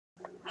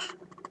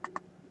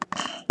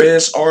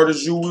best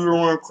artist you will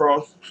run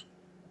across.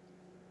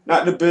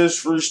 Not the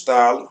best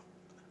freestyler,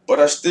 but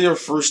I still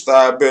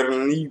freestyle better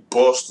than these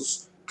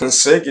busters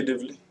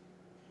consecutively.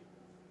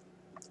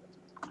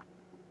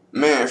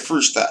 Man,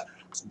 freestyle.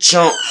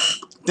 Jump,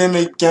 then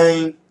the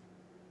game.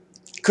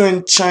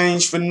 Couldn't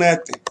change for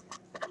nothing.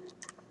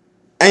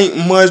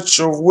 Ain't much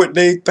of what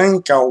they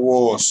think I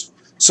was.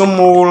 Some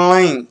old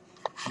lame.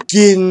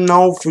 Getting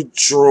off a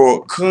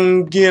drug.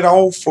 Couldn't get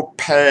off a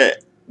pad.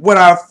 What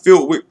I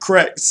filled with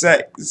crack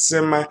sacks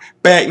in my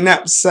back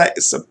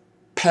knapsacks a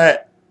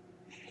pack.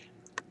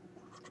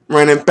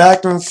 Running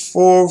back and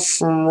forth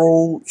from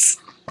roads.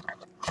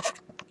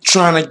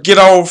 Trying to get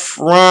off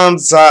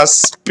rhymes I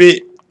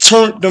spit.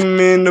 Turned them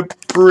into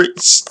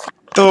bricks.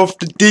 Stuffed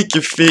the dick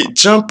and fit.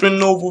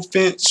 Jumping over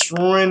fence.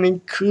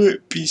 Running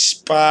could be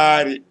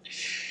spotted.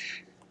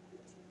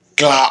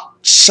 Glock.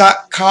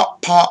 Shot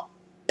cop pop.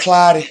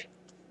 Plotted.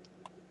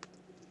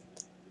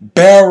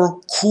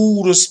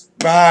 Barracudas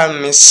by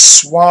me.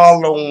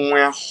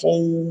 Swallowing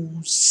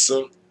holes.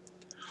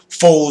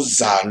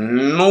 Foes I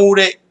know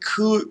that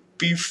could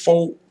be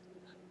folk.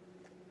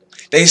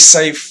 They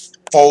say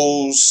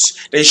foes,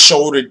 they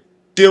show to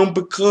them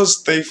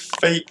because they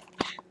fake.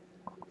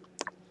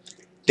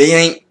 They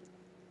ain't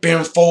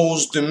been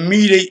foes to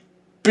me, they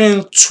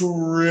been too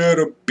real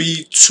to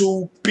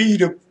be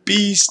the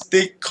beast.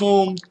 They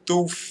come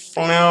through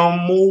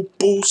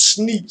flammable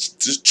sneaks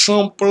to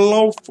trample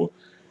off a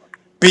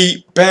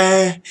beat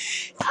bang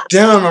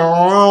down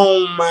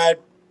around my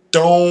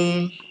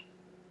dome.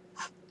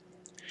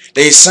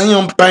 They say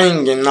I'm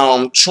banging, now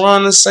I'm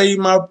trying to save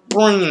my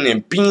brain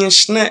and being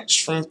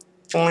snatched from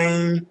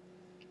flame.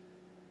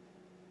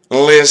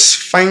 Less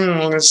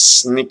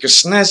fameless, nigga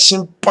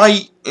snatching,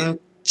 bite and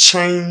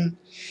chain.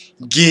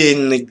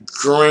 Getting the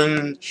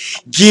grain,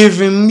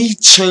 giving me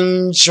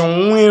change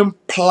on when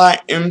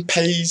plotting,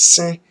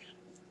 pacing.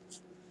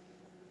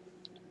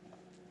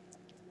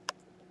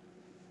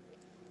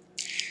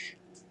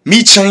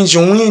 Me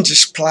changing when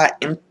just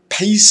plotting,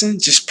 pacing,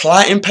 just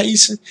plotting,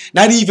 pacing.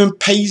 Not even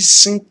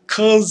pacing,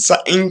 cause I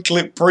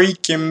anklet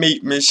breaking,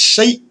 make me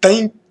shake,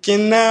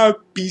 thinking I'd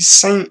be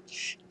saint.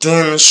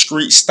 Down the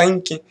street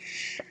stinking.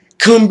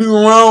 Couldn't be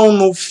wrong,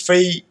 no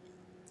fate.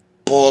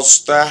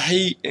 Buster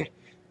hating.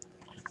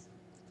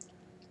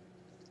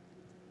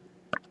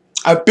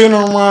 I've been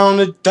around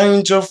the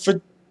danger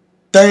for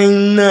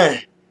dang none.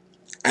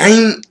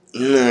 Ain't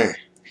none.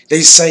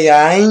 They say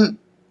I ain't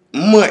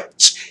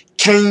much.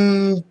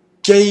 Chang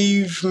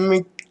gave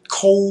me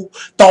cold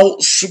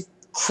thoughts of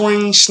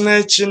cream,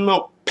 snatching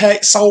up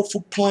packs off a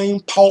plane,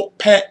 pot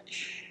pack.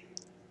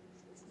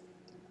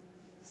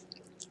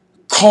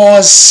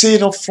 Cars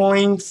sit a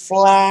flame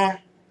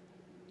fly.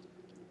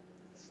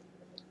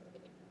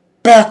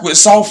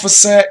 Backwards off a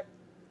sack.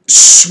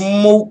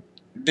 Smoke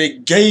they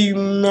gave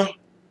me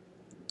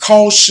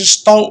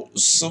cautious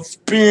thoughts of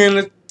being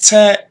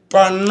attacked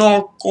by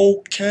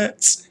narco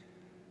cats.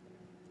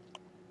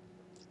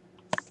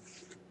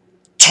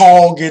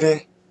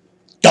 Targeting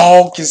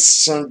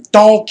darkest and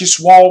darkest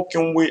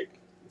walking with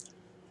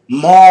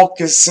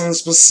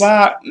moccasins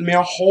beside me,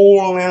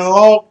 holding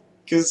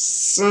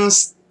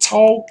moccasins,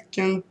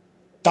 talking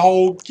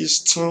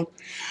doggish tongue,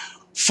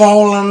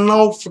 falling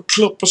off a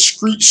clip of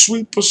street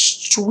sweeper,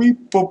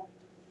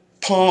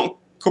 punk,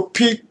 a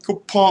pick a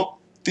pump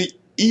to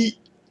eat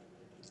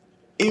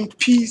in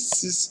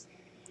pieces,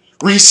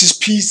 Reese's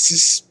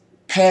Pieces,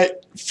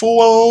 packed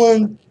for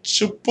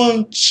lunch, a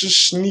bunch of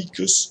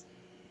sneakers.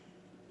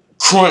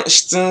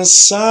 Crunched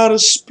inside a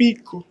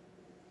speaker.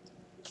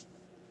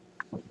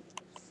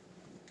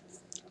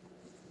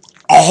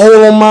 A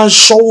hole on my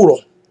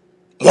shoulder.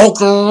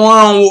 Walking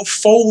around with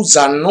foes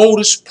I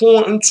noticed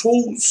pointing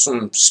towards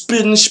some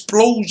spitting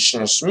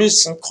explosions,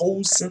 missing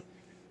coasting.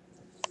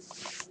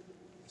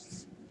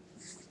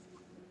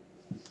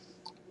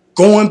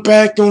 Going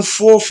back and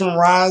forth and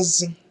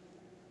rising.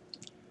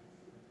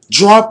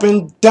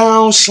 Dropping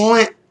down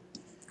slant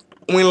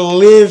when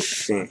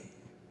living.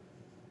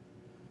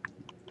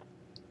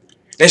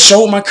 They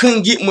showed me I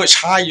couldn't get much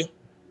higher.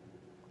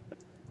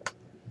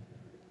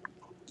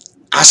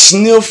 I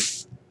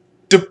sniffed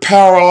the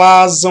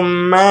paralyzer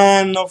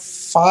man of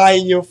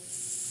fire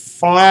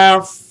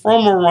flying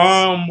from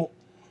around me.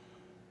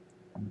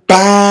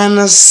 Buying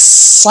a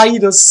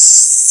sight of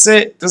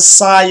set the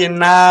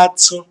cyanide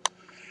to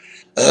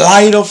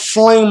light a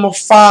flame of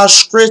fire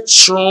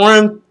stretch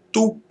run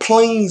through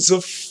plains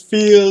of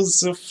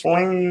fields of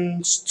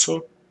flames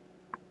to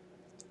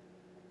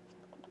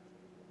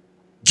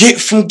get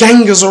from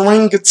gangers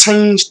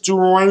orangutans to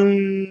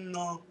rain.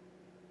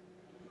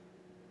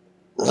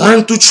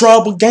 Run through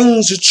trouble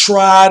gangs to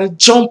try to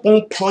jump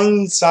on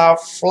planes I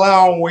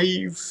fly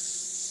away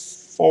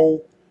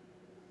for.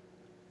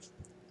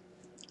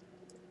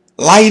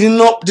 Lighting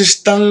up this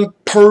thing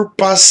perp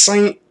by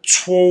St.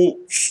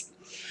 Twots.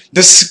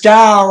 The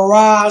sky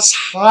rise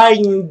high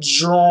and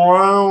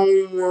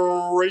drown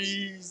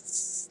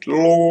raise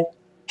low.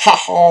 Ha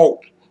ha.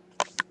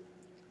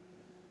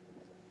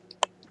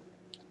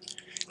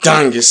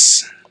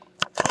 Dungus.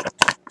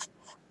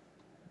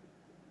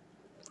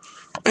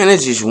 And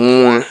that's just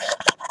one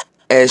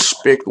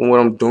aspect of what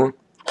I'm doing.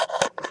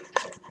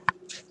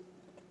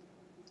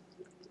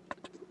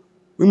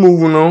 We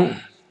moving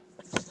on.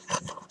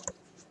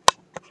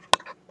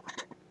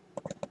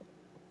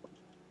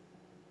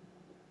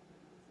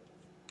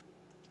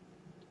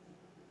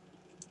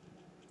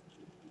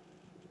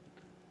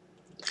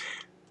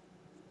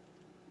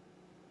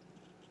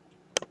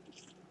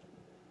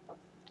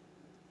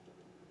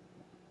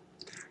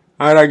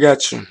 Alright, I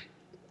got you.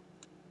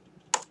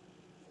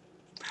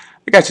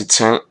 I got your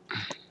tank.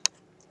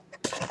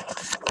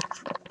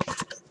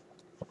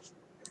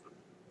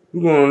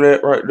 We going on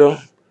that right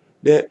there.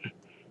 That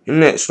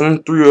and that's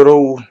one 3 of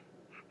those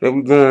that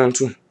we going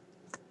to.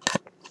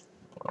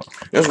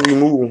 That's what we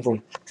moving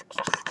from.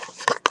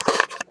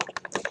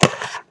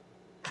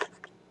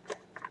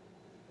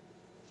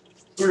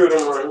 3 of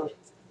them right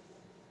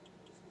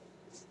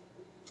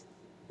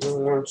here.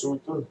 1,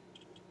 2, 3.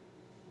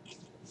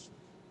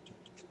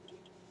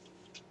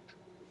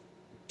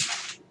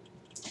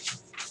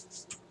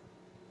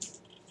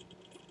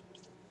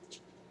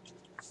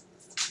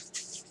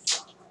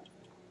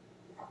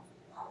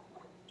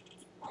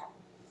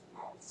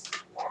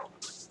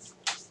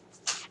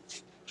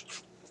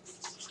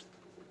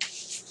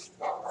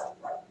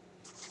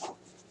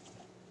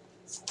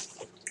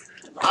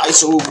 Alright,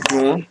 so what we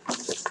doing?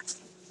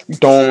 We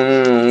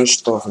throwing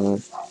stuff,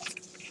 man.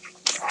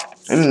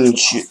 I mean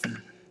shit.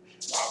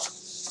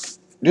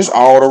 This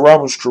all the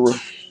rappers crew.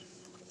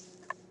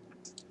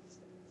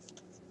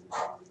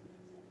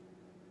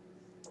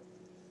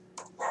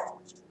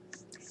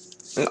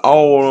 And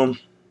all of them.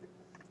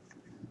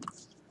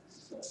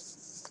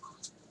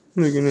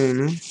 Look at that,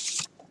 man.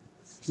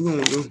 What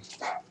gonna do?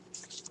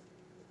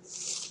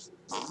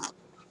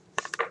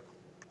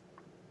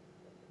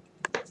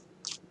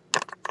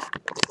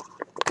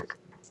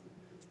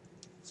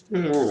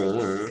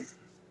 Man.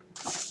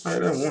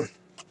 Alright, that one.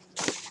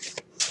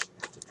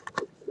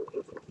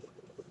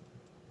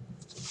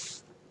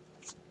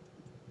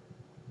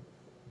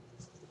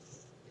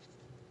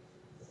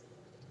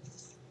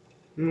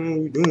 What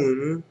we doing,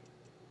 man?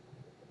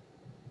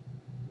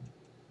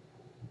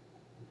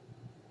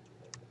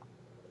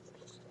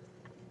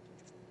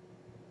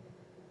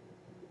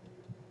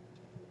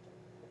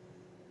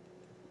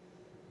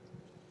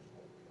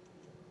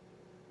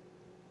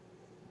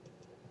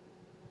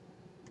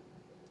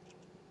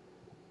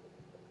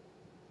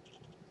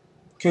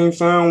 Can't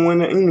find one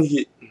that ain't a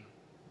hit.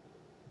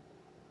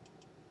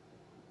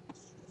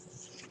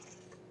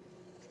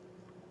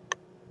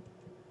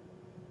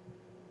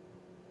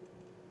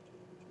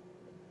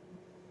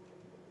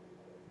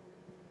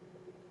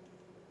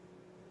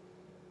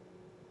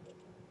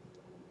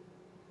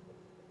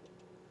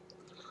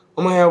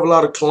 I'm gonna have a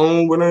lot of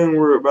clones, but I ain't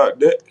worried about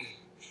that.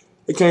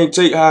 They can't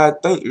take how I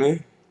think,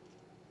 man.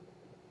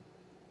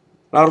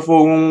 A lot of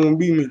folks won't wanna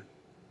be me.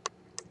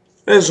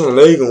 That's something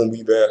they gonna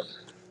be bad.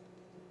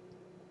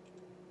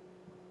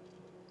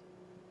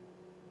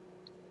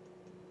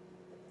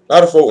 A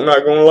lot of folks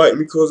not gonna like me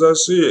because I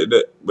said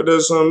that, but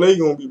that's something they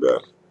gonna be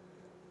bad.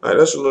 Like,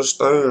 that's a little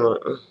stain right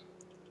there.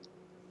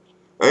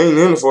 I ain't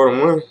in it for the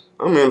money.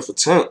 I'm in it for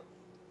talent.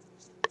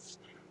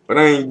 But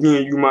I ain't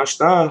giving you my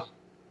style.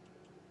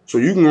 So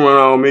you can run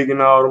out making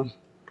all them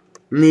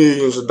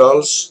millions of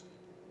dollars.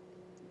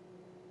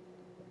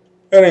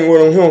 That ain't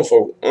what I'm here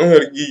for. I'm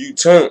here to give you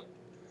talent.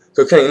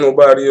 Cause can't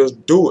nobody else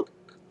do it.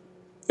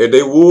 If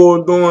they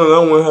were doing it, I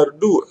want how to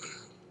do it.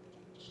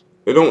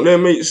 It don't that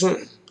make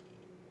sense?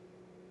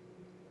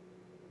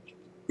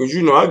 Cause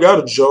you know I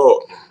got a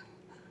job.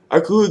 I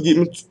could get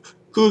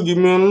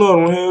me another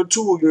one, have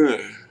 2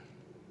 again.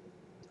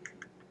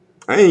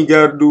 I ain't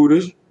gotta do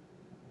this.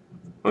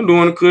 I'm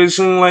doing it cause it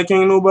seems like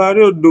ain't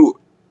nobody else do it.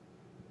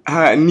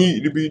 How it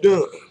need to be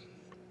done.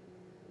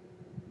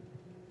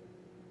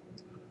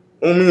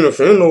 I don't mean to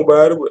offend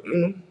nobody, but you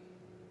know.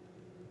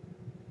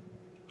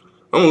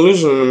 I'm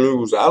listening to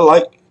music. I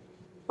like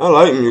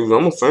music.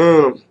 I'm a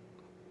fan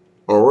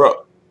of rap.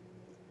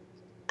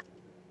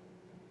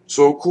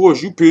 So of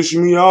course you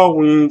pissing me off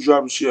when you ain't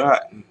dropping shit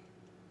hot.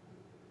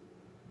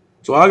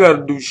 So I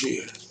gotta do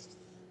shit.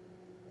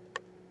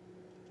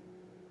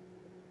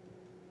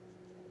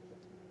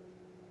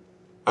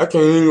 I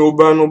can't even go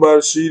buy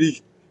nobody's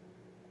CD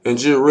and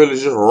just really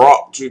just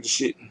rock to the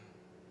shit.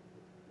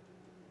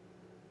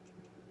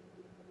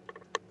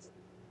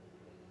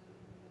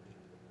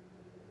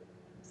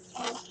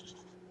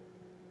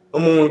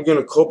 I'm only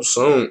getting a couple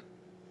songs.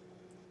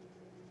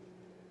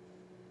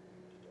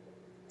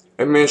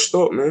 That man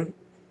stop, man.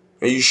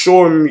 And you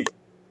showing me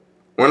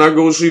when I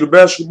go see the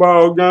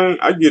basketball game,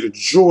 I get a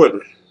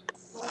Jordan.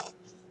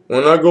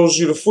 When I go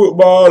see the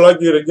football, I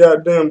get a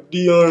goddamn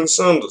Deion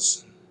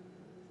Sanders.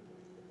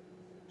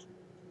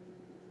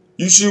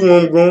 You see where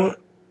I'm going?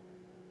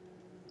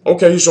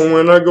 Okay, so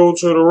when I go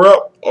to the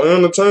rap or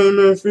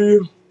entertainment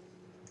field,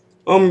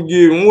 I'm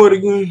getting what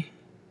again?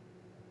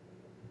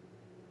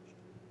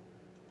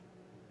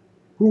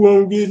 Who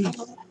I'm getting?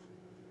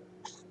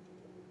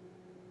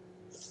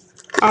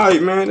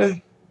 Alright, man,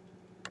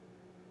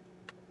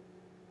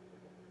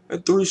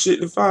 that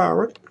 365,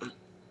 right?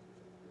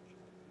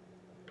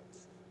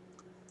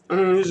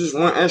 It's just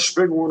one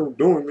aspect of what I'm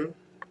doing, man.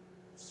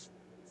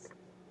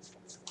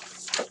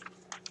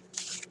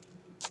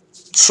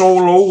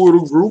 Solo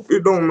with a group,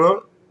 it don't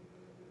matter.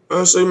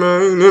 I say,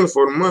 man, I ain't in it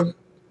for the money.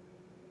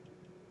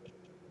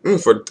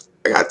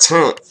 I got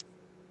talent.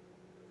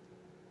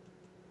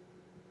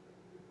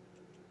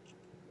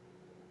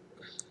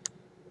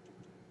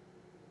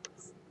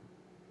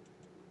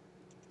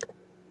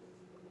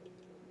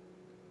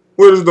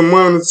 What is the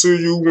money to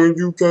you when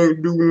you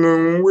can't do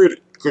nothing with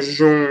it? Because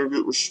you don't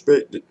get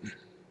respected.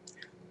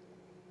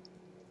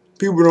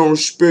 People don't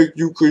respect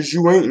you because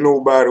you ain't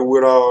nobody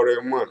with all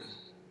that money.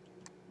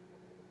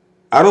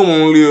 I don't want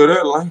to live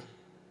that life.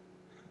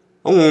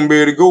 I want to be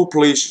able to go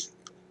places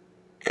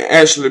and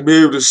actually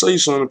be able to say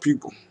something to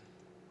people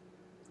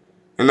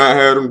and not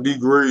have them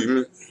degrade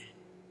me.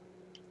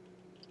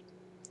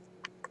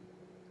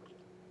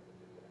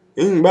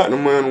 It ain't about the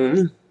money on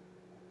me.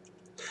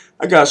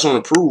 I got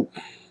something to prove.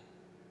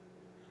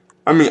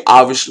 I mean,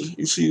 obviously,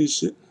 you see this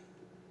shit.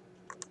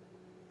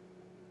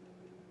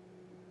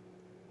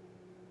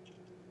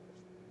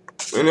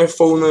 And that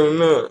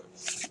 $4.99.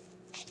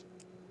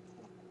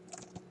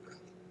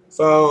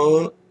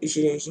 500. You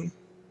see that shit?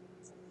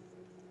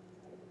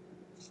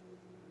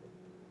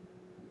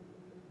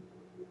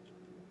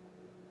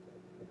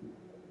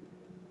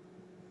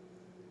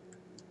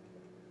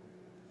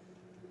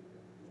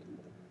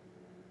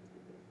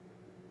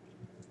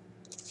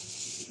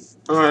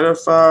 Alright,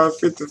 that's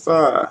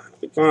 555.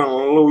 It kind of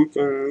low. You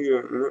can,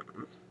 yeah.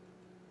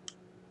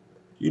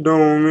 You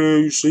don't,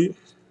 man. You see?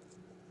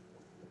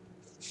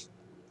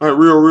 Like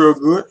real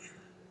good.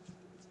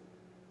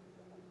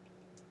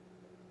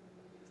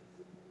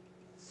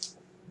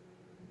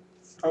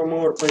 How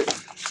more to pay?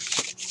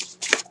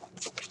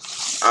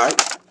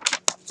 Alright.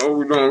 Oh,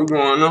 we going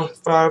now.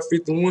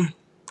 551.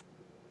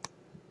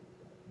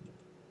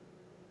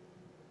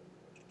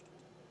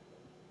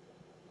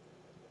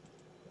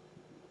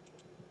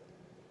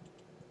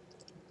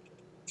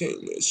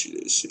 Can't mess you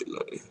that shit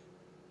like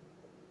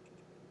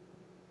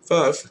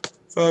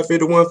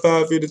 551,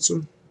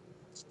 552.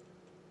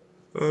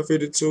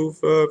 552,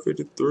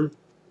 553.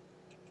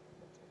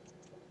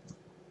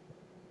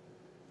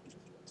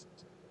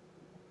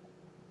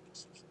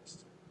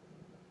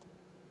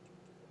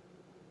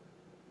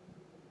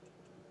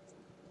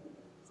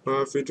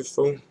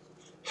 554.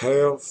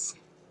 Half.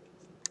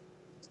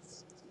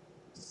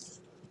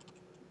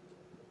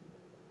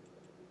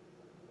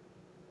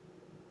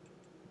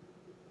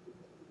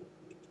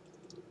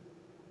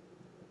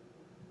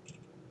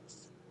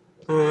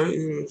 Alright,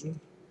 you know what I'm saying?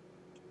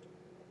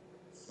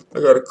 I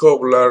got a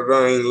couple out of that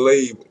I ain't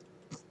labeled.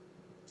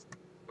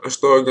 I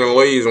started getting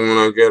lazy when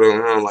I got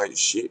them. I'm like,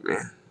 shit,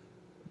 man.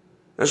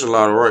 That's a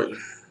lot of writing.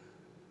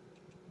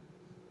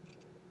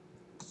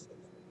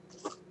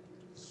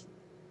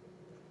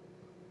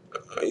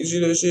 You see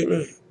that shit,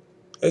 man?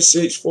 That's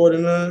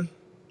 649.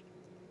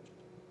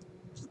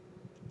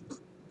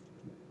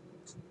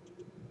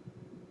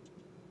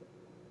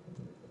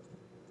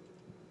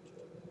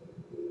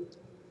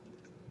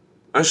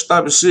 I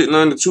stopped at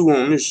 692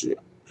 on this shit.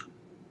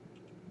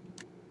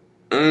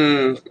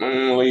 I'm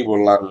gonna label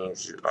a lot of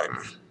this shit, like,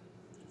 man.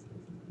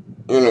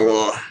 You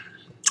know,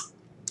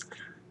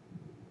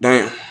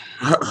 damn.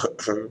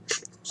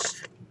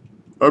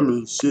 I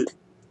mean, shit.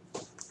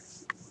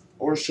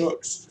 Or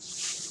shucks.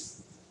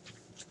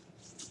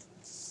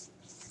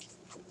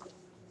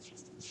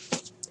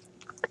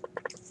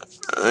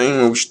 I ain't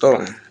gonna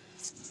start.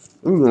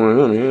 We going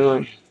on here,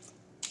 like,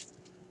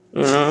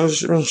 you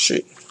know,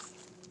 shit.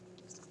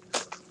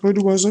 What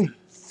do I say?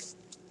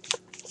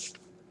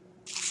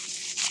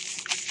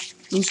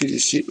 You see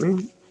this shit,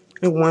 man.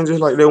 That one just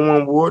like that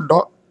one boy,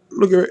 Doc.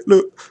 Look at it,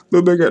 look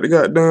back at the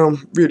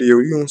goddamn video.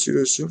 You don't see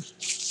that shit.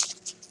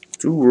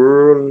 Two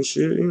world and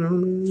shit, you know what I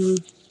mean?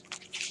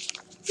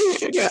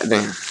 Yeah,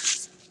 goddamn.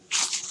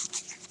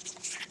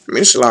 I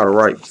mean, it's a lot of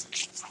writing.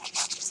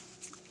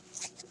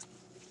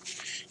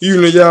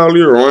 Even if y'all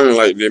live running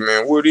like that,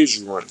 man, what is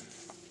you running?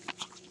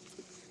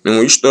 And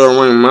when you start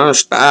running my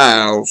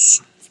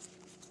styles,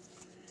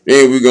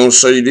 then we gonna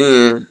say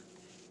then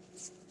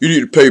you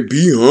need to pay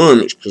B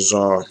homage, cause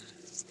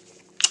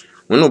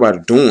when nobody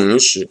doing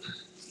this shit.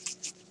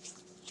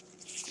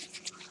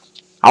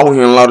 I was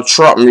hearing a lot of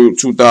trap music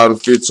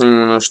 2015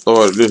 when I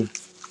started this.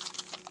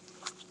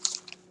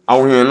 I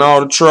was hearing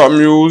all the trap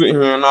music,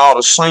 hearing all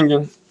the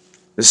singing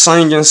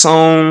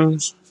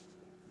songs.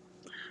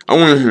 I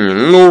wasn't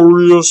hearing no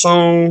real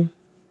song.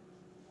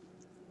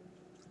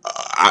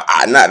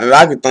 Not that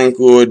I could think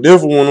of a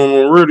different one on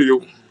the radio.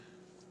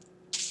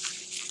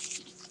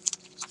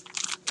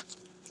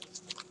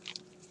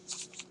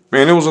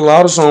 Man, there was a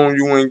lot of songs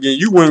you wasn't getting.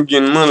 You wasn't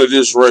getting none of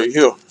this right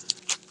here.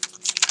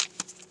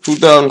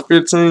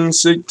 2015,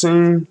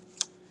 16,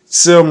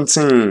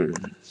 17.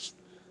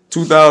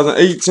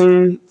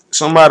 2018,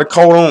 somebody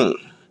caught on.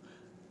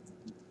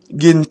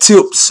 Getting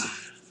tips.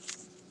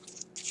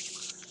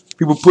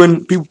 People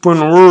putting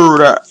the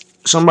word out.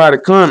 Somebody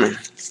coming.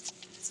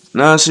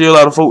 Now I see a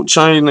lot of folks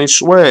changing their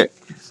swag.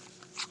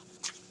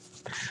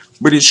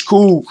 But it's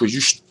cool because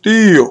you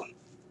still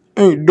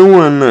Ain't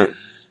doing nothing.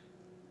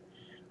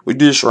 With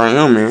this right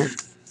here, man.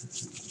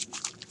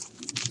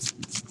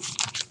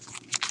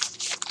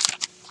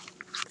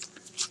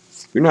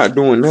 You're not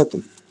doing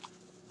nothing.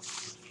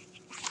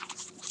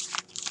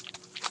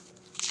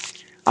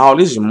 All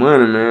this is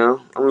money, man.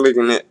 I'm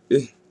looking at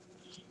this.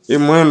 This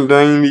money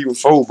that ain't even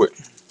for, but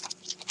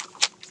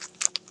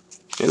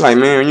it's like,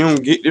 man, you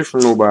don't get this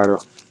from nobody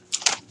else.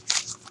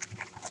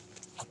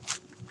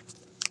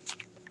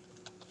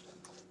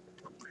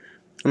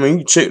 I mean,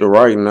 you check the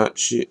writing, not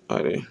shit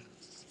like that.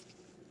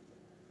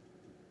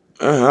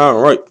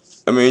 Alright.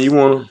 I mean, you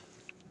wanna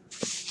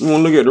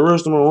look at the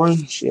rest of my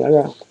writing? Shit, I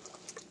got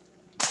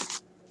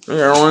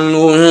writing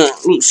over here.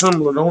 Look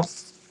similar, don't it?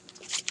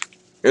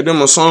 Yeah,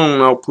 them a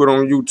song I put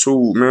on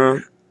YouTube,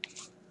 man.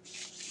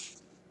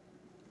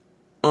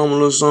 A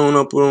little song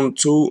I put on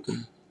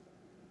YouTube.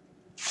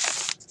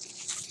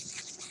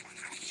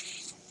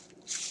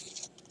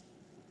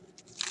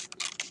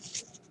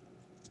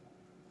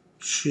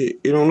 Shit,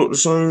 it don't look the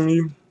same to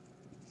you?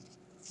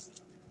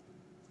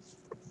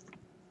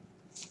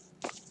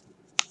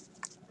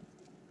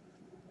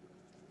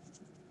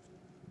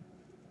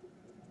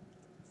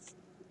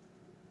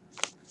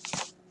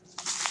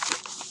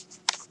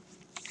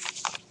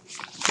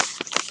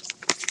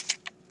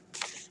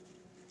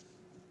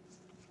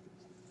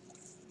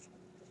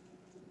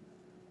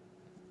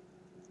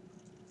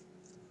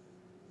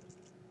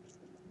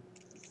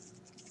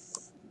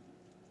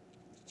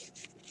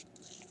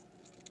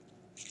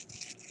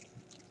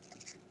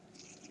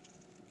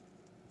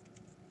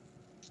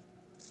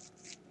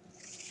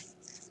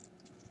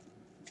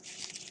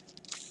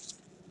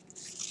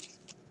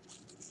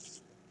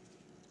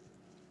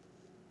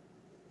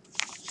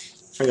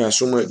 I got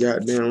so much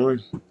goddamn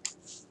rain.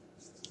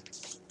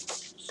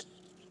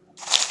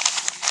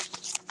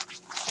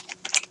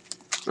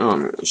 Oh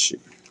man, shit.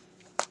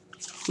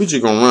 We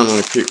just gonna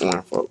randomly pick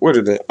one. Fuck. What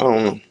is that? I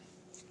don't know.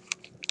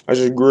 I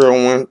just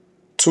grilled one.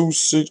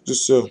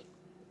 267.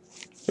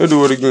 Let's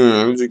do it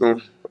again. We just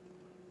gonna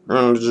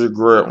randomly just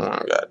grab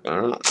one.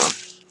 Goddamn.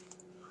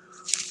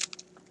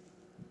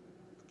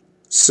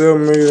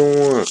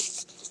 781.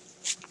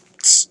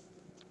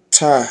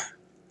 Tie.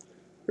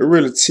 It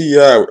really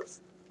T.I.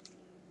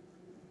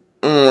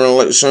 I don't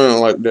really like saying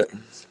like that.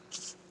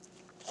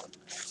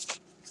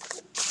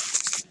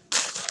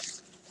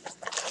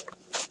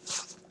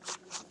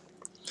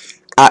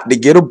 Out to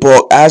get a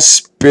buck, I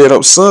spit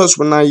up suds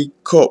when I eat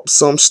cup.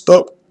 Some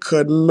stuff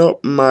cutting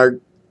up my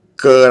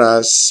gut.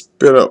 I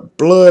spit up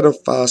blood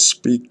if I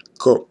speak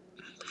up.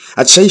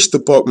 I chased the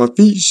buck, my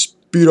feet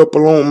speed up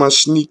along my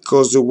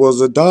sneakers. It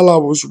was a dollar I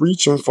was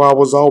reaching for. I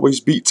was always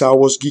beat till I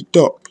was geeked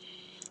up.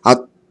 I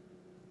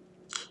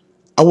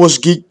was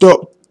geeked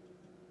up.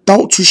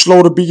 Thought too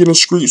slow to be in the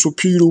streets with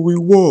Peter we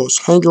was.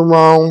 Hanging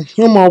around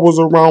him, I was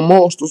around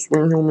monsters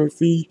when human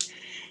feed.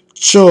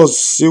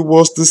 Just, it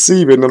was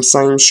deceiving. Them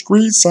same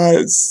streets I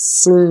had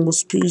seen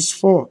was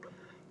peaceful.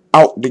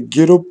 Out to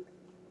get a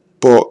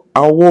buck,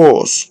 I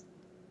was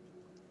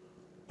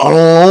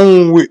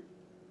along with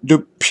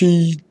the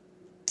PD.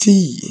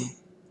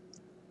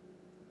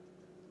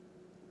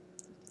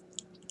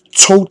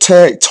 Toe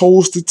tag,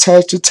 toes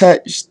detached,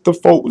 attached the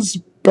folks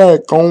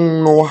back. I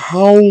don't know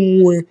how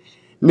when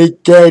they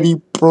got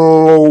it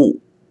blow.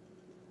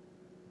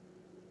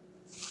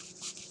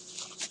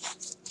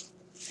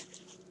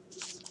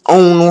 I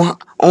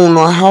don't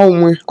know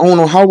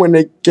how when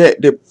they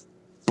get the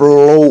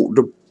blow,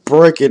 the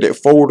bracket that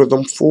folded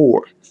them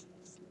forward.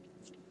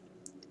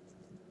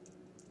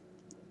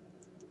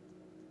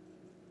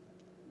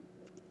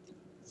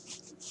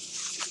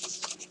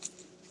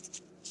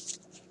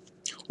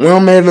 When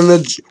I'm at in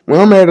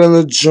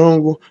the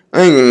jungle,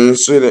 I ain't gonna even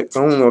say that 'cause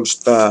I don't know the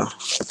style.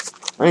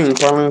 I ain't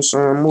probably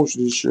saying most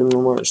of this shit in the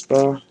right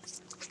style.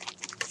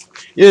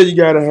 Yeah, you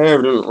gotta have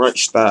it in the right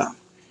style.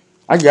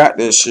 I got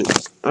that shit.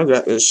 I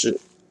got that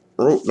shit.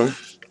 Wrote them.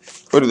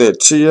 What is that?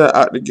 T.I.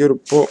 out to get a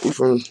buck. We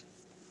from.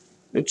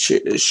 Let's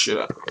check this shit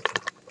out.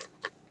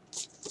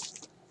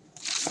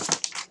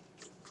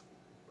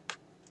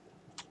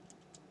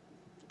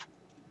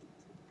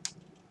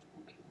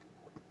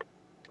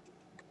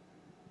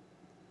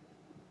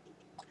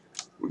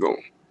 We gonna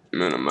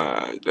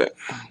minimize that.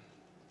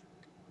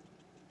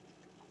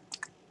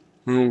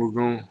 And we're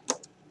gonna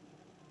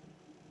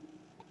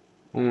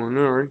on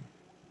there, right?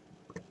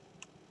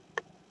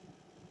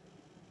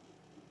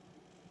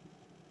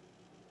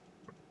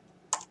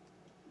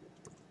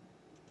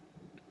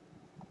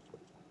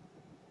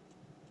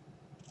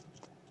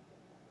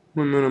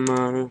 We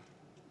minimize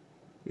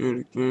it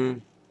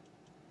again.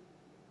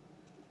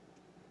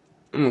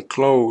 I'm gonna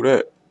close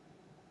that.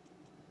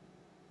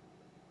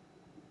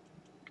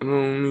 I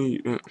don't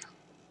need that.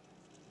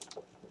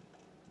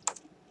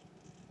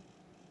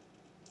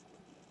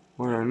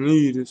 What I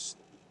need is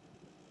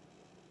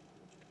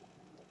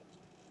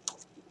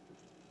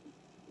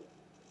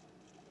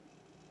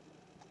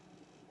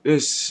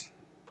this.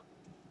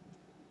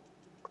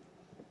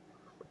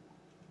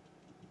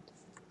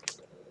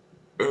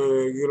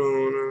 Get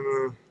on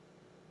and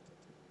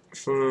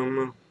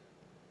find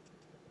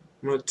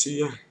my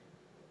T.I.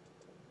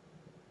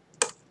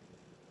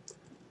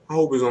 I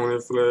hope it's on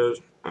that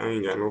flash. I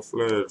ain't got no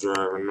flash drive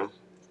right now.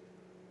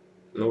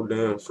 No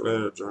damn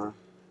flash drive.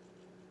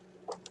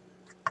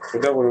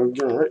 But that's what I'm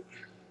getting, right?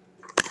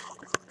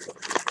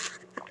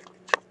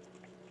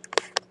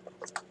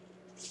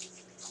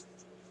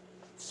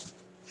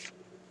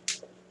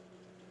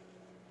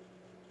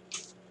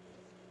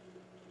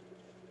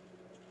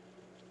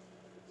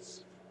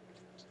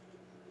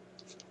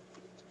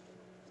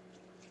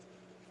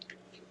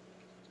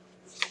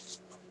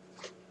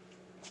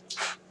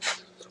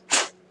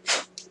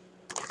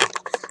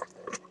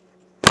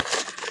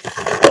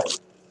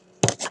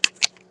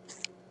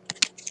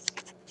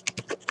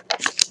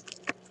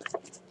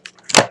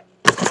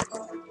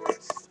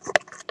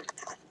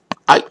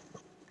 I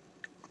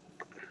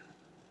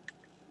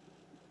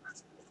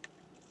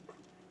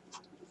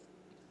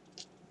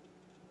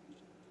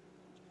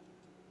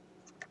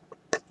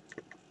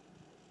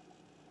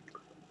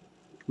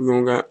we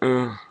gonna got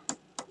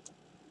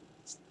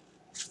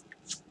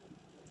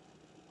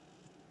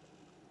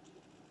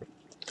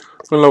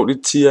load the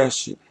TI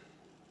shit.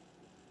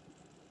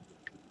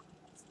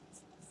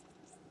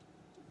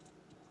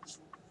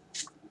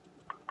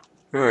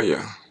 Oh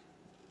yeah.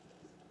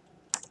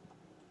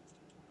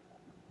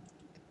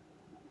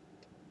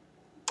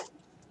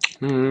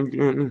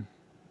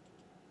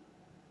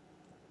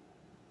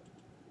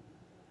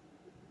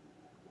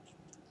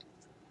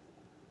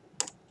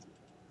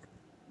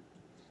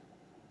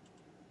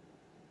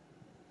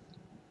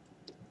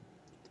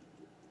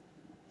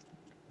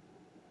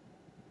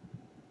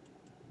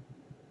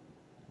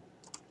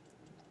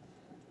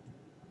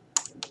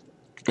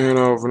 And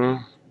over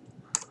there.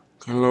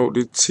 Can load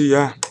the TI.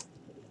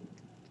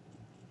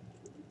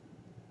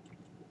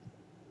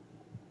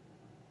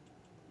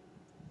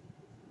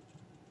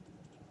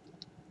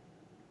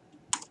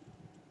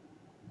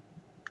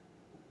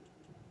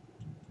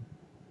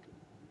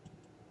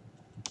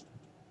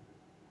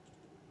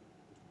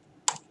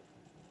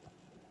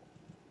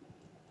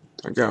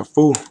 I got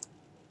full.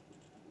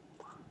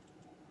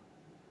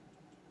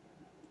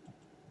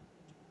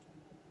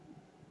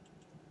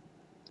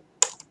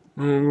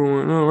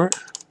 Going on, right?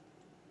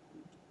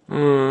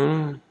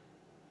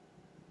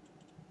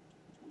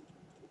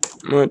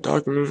 My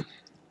document.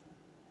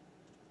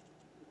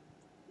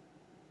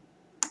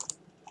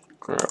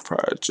 Crap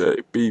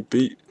project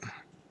beat.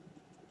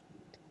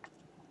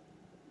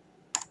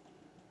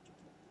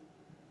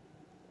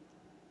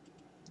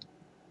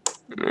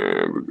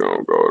 And we're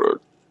gonna go to,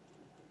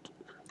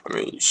 I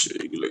mean,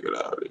 shit, you can look at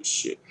all this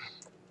shit.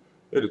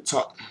 At the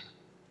top.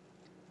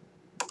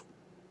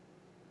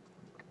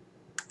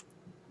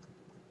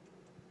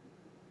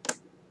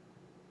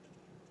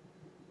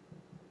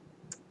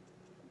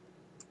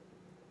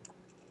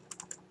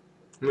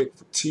 Look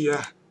for TI.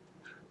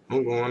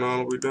 I'm going all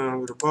the way down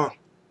to the bottom.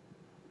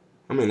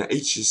 I'm in the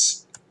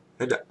H's.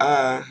 At the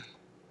I.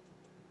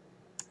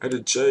 At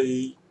the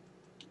J.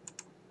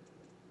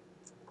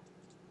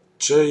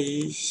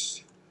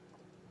 J's.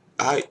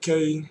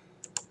 IK.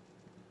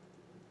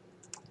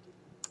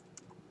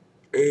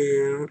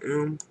 L.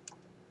 M.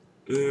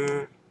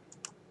 N.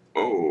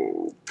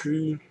 O.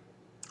 P.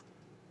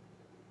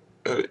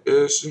 At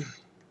the S.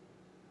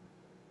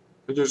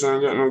 I just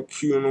ain't got no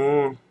Q in the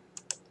one.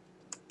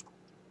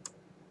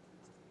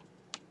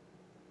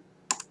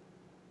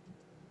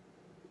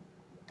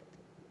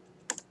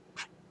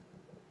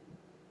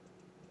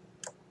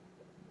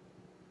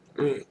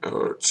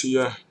 Or TI.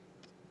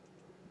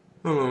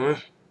 Hold on, man.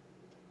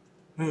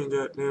 I ain't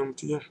got damn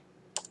TI.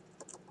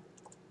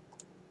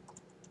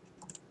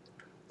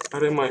 Oh,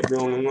 they might be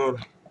on another.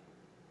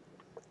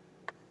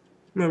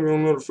 Maybe on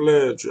another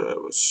flash drive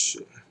or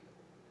shit.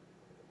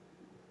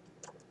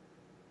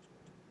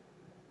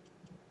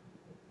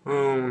 I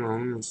don't know.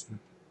 Let me see.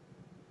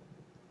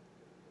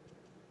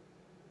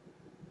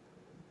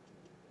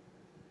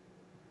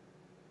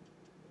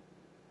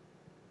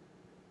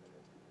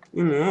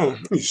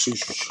 Let me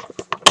see.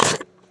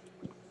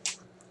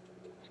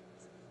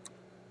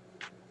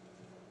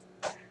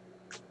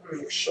 Let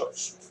me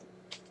shots.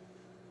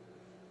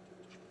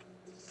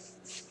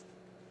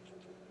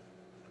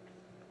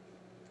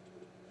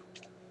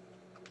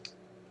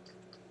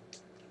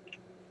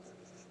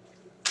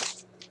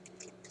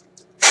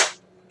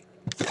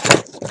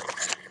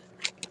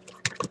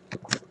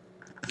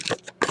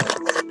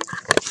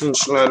 Let me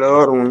slide the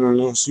other one in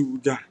there, see what we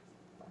got.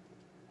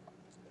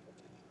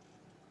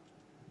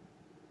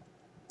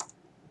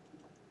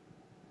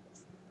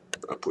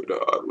 I put the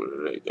other one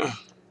in there again.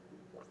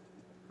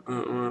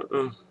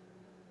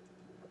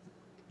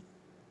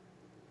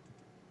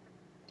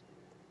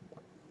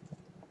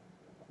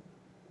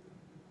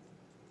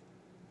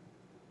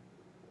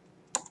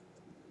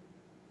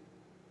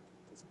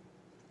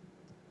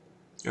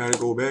 Gotta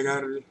go back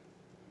out of it.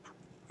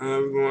 We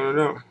going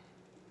it out.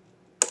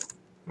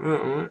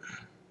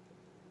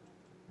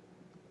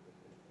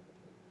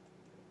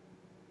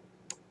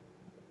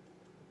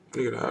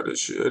 Look at how this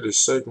shit. It is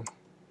second.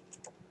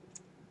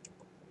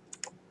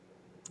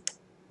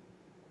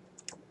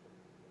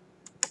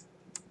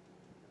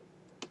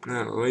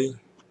 Not late.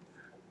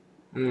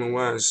 I don't know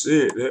why I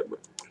said that, but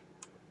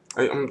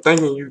Hey, I'm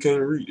thinking you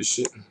can't read this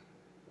shit.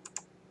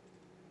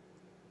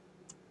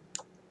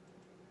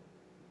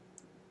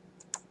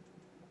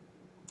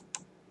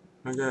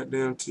 I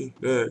goddamn T.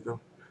 There you go.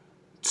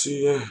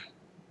 T, yeah.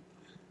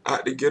 I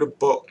had to get a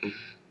buck.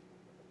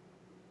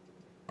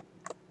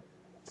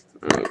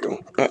 There you go.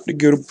 I had to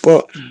get a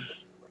buck.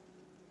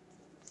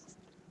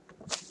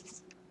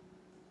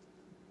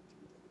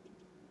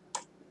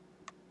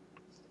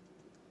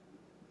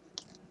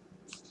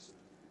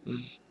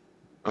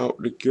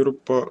 Out to get a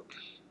buck.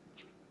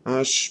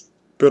 I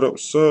spit up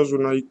subs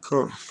when I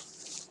cut.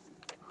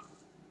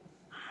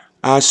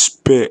 I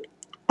spit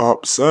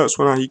up subs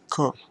when I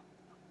cut.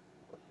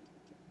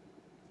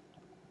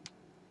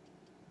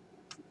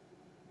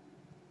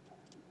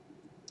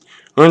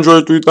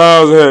 Android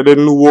 3000 had that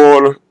New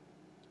Orleans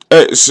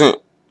accent.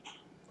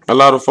 A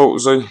lot of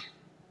folks say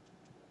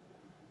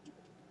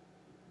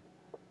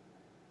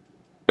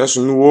that's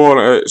a New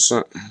Orleans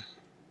accent.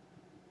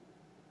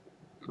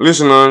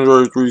 Listen to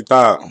Android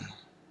 3000.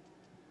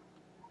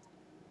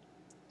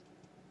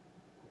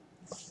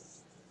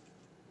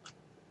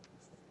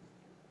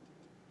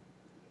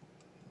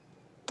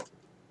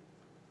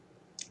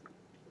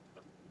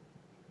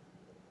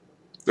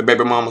 The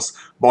baby mamas,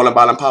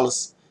 ballin'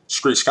 palace,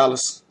 street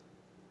scholars.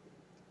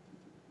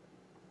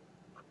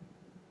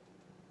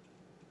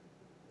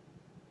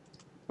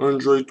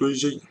 Android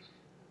 3G.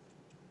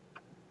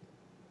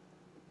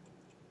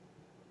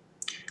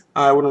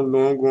 Alright, what I'm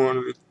doing, I'm going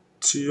to the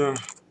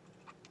TI.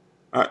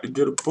 I had to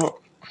get a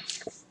buck.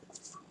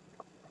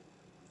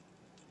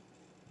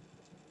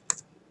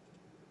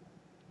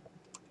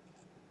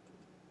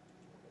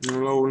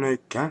 Low neck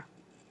guy.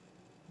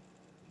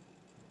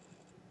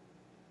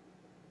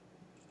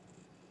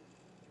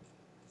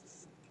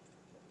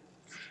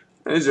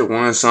 It's just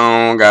one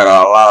song, got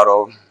a lot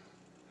of.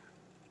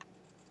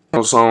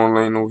 No song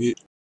ain't no hit.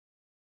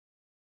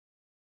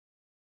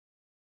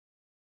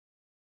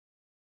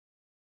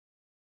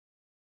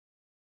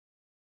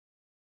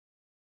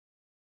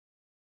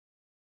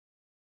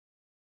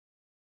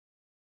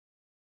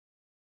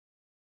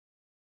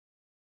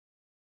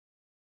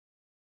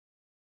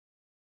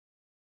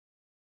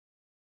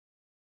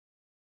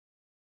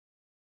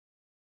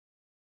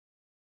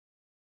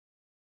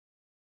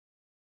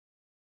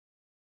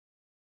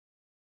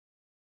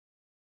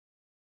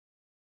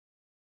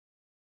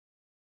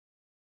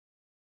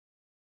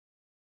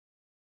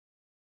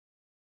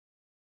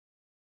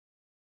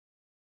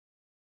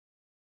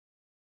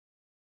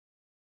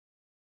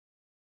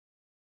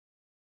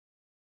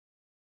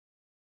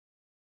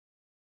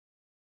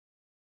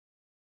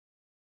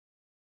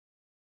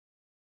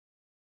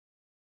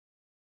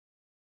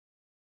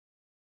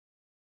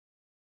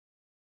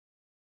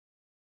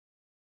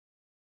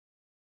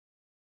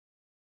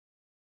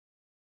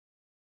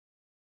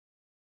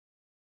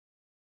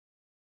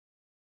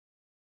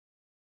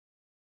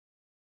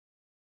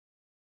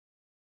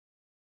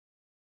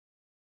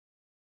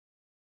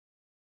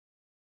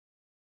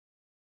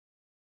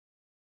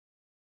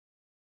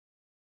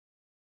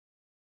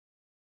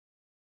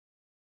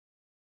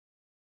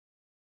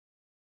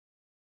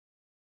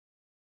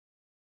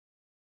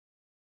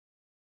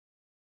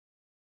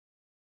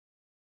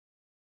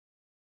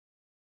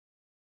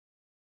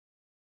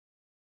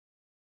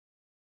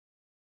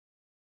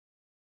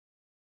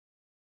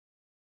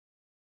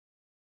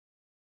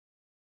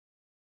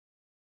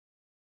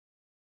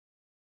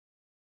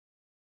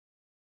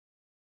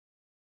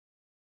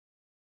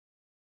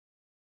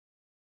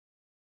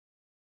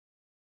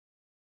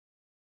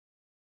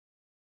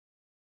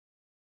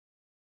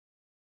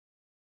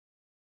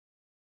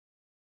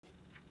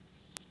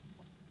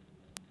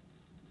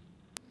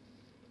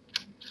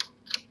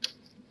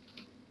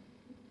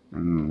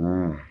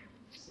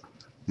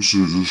 This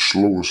shit just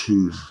slow as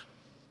hell.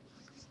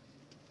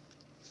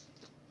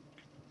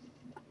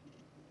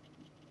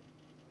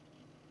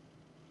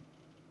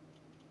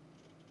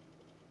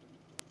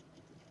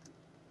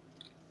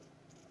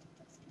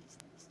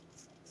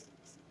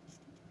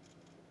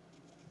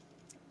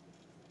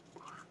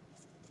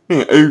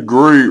 An 8th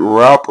grade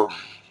rapper.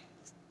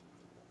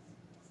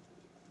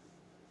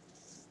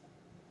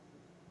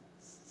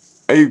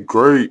 8th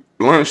grade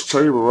lunch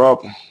table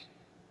rapper.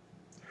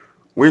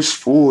 West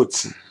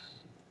Fulton.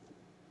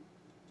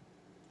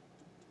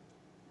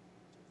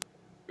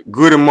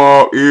 Goodie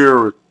Mall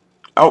era.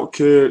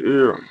 Outcast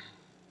era.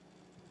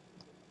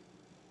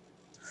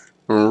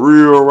 When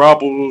real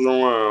rappers was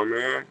around,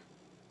 man.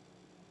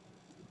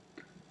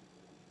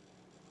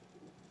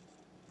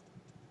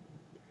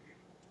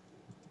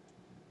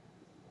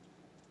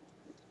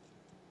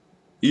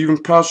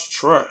 Even Pastor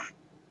Trap.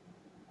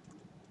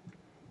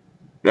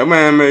 That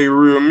man made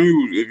real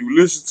music. If you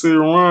listen to the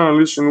rhyme,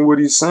 listen to what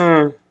he's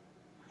saying,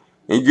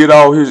 and get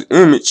out his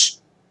image.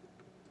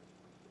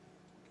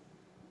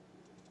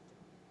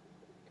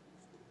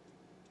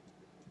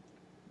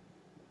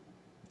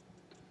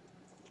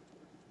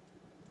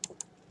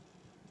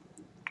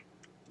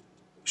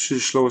 Shit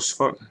slow as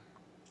fuck.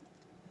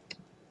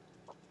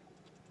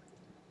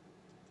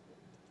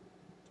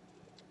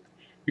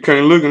 You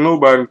can't look at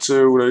nobody and tell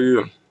who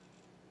they is.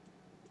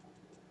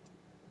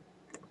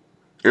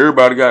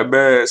 Everybody got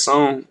bad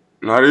song.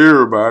 Not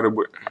everybody,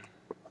 but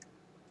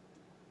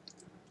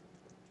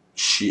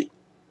shit.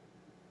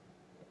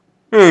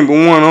 There ain't but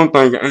one I'm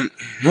thinking.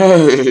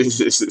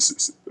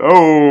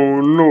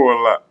 Oh no, a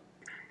lot.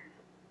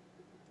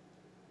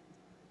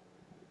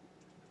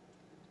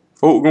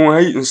 Folk gonna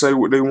hate and say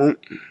what they want,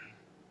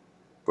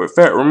 but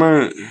fact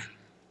remain. I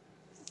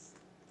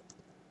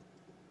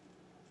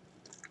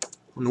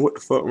don't know what the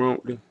fuck wrong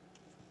with them.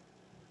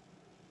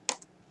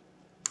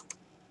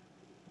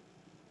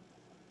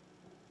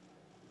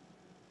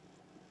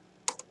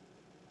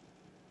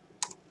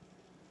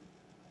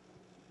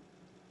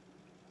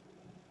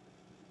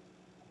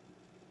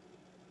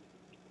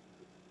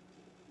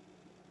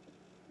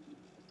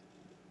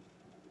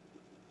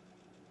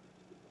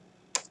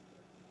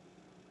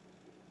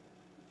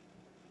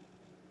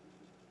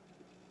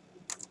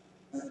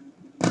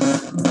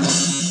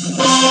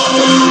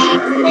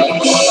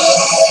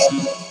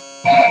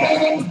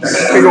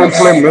 They gonna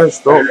play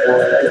messed up for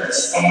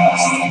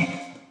them.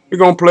 They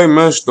gonna play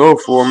messed up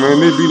for them, man.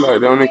 They be like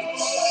that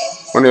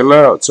on their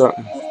laptop.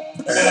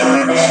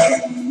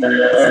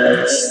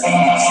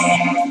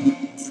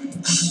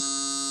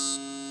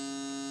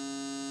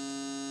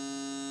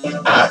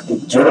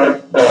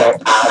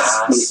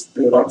 I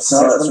spit up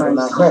suds when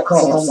I cook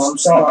up, I'm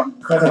start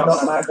cutting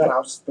up my gut.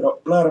 I'll spit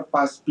up blood if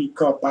I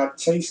speak up. I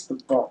chase the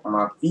fuck,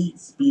 my feet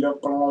speed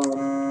up on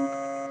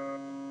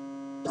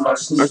my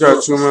sneakers. I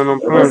got too many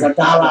It was a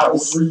dollar I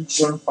was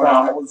reaching for.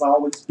 I was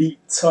always beat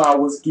till I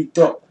was geeked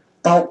up.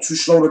 Thought too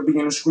slow to be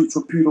in the streets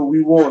with Peter.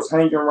 We was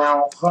hanging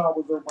around. I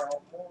was around.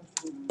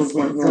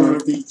 When human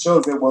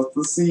features, it was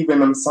deceiving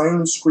them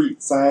same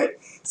streets. I had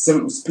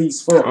symptoms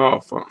peaceful. Oh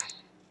fuck.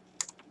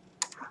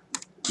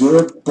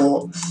 Good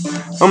boy.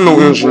 I'm no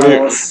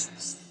engineer.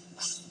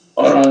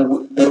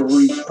 With the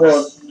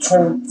reaper,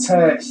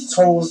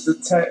 toes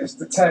detached,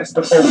 the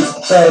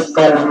boat's back,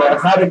 don't know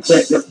how to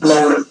get the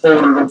blow and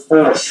fold it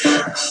forth.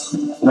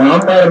 Now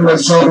I'm at my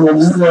jungle,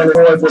 we running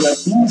hard, but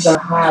these are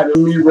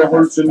hiding me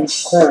rehearsing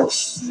this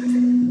course.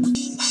 And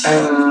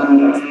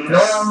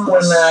then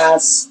when I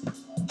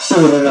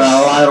stood in a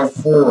light of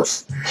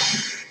force.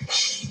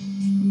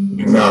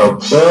 Now the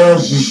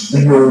buzz is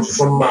feel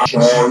from my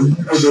jaw,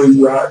 either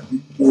they got to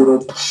get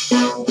up.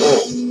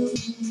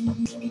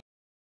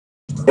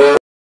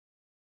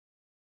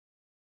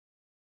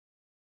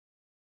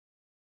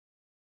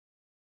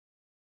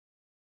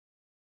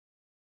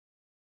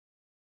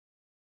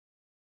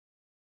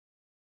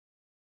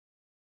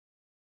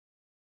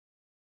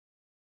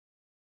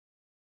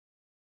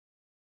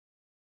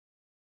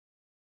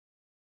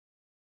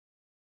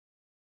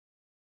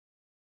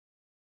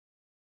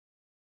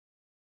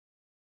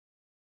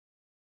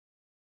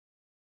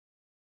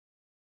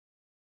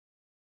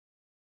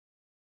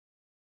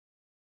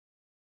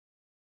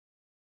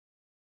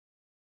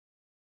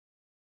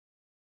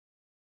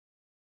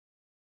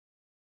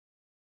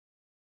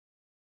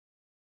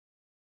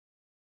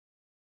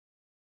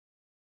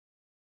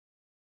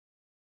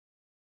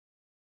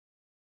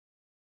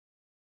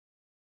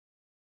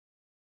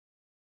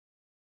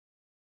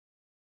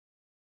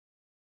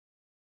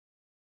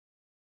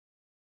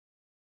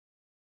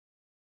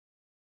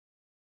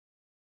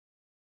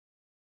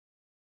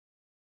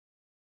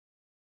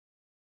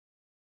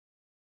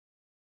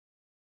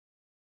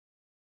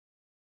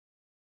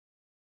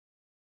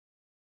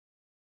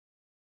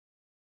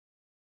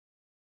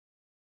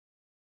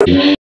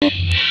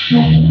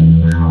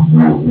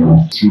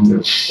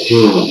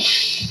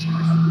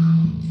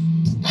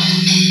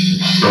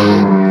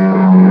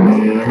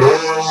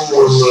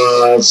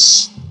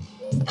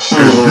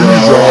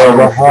 Have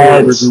a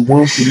hard if it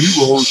went for you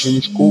rehearsing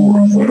the score.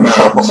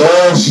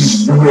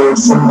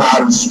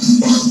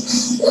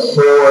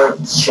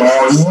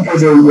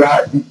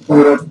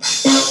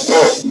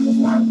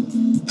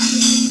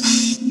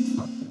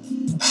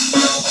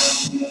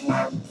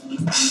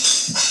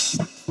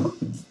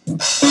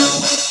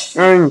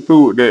 I ain't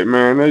through with that,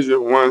 man. That's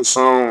just one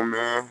song,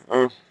 man.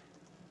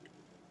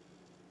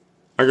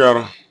 I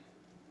gotta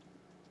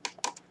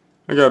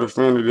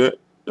finish that.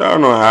 Y'all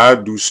know how I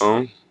do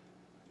something.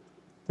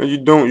 If you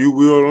don't, you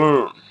will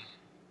learn.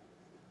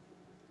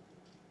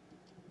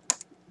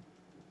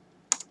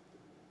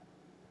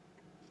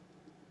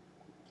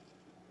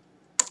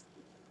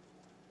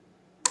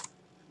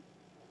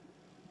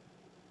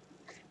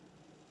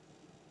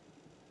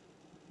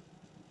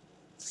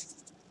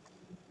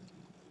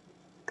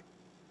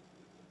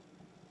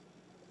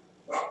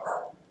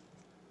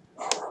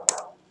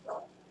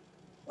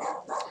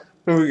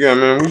 What we got,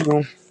 man? We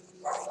gonna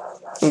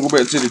go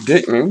back to the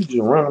deck, man. We just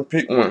run and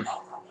pick one.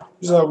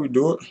 This is how we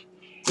do it.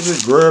 We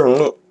just grab and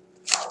look.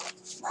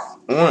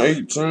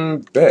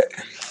 118 back.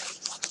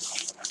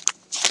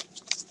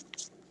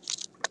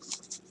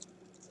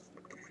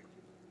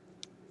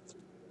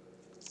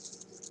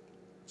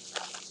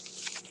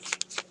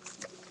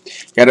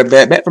 Got a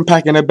backpack from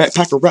packing a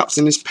backpack of raps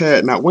in his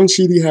pad. Not one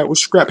sheet he had was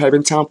scrap,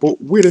 having time for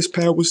with his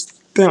pad was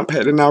stamp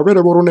pad, and I read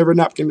a wrote on every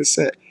napkin to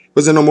set.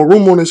 Was there no more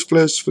room on his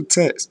flesh for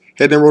text?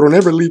 Had them wrote on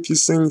every leaf he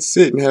seen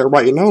sitting, had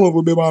writing all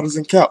over bib bottles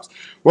and caps.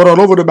 Wrote all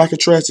over the back of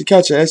trash to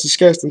catch it as he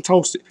scratched and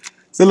toasted.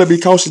 Still be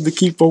cautious to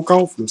keep folk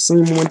off him.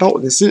 Seen him when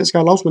thought and sits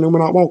got lost when they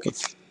went out walking.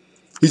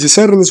 He just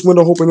sat in this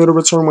window hoping it'll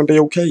return one day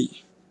okay.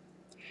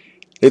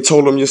 They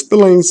told him you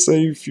still ain't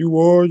safe, you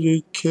are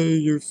AK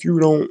if you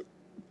don't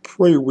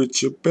pray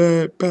with your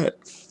bad back.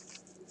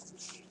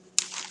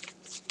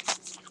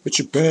 With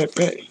your bad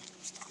back.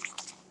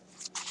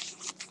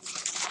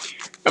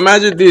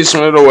 Imagine this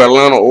one though,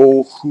 Atlanta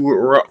old hood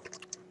rock.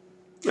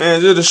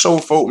 Man, just to show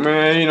folk,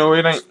 man, you know,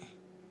 it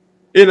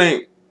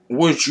ain't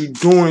what you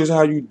doing, is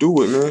how you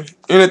do it, man.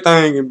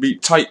 Anything can be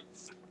tight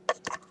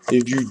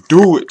if you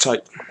do it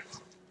tight.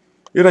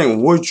 It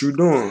ain't what you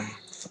doing.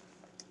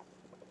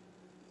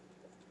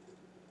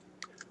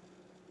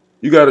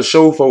 You gotta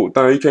show folk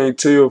things. You can't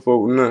tell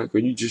folk nothing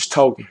because you just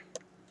talking.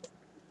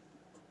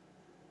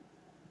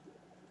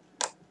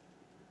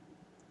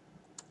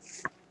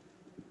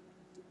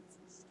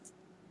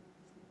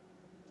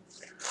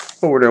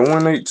 Over there,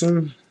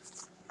 118.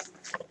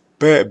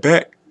 Bad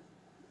back.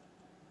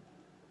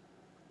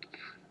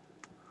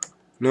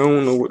 No, I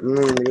don't know what the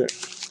name of that.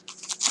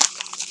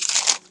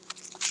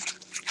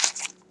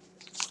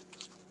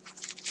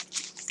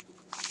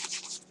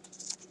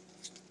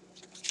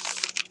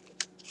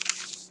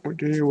 What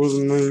the hell was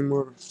the name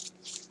of it?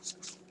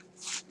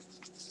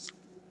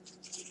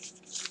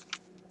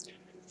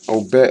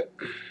 Oh, back.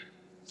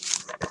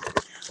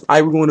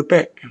 Alright, we're going to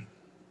back.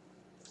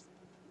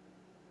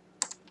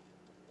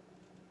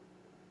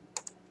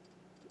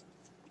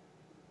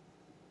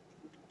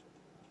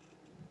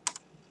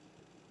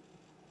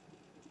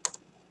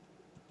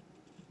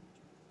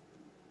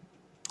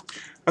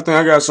 I think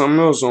I got something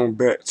else on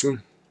back too.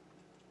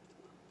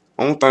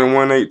 I don't think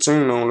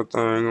 118 the only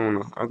thing on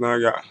there. I think I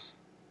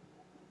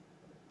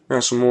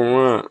got some more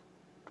around.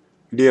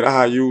 Did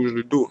how I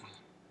usually do it.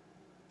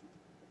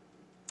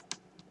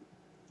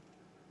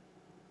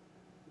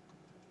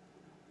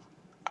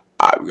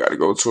 Alright, we gotta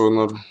go to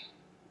another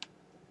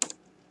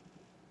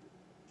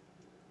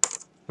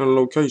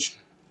location.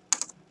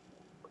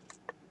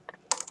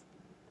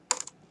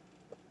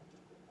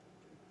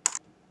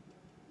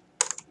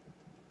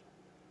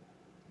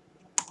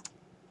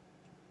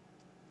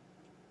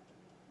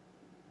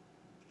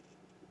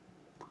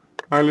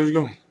 Alright, let's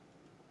go.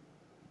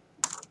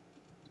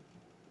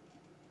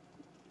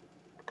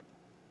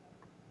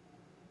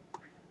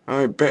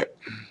 Alright, back.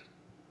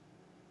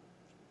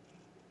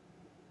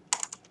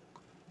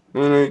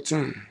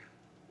 118.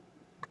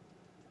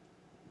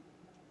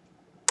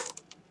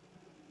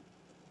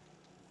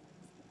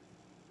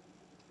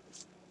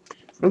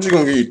 I'm just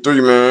gonna give you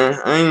 3, man.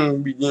 I ain't gonna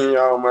be getting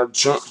y'all my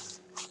junk.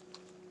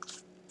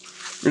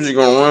 I'm just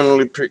gonna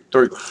randomly pick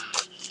 3.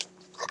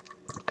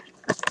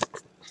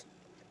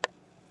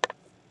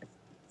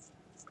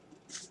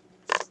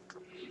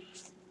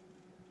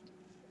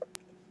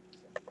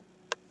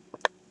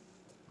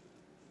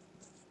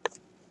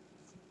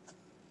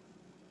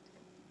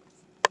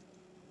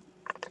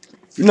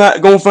 You're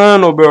not gonna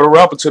find no better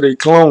rapper till they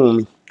clone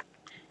me.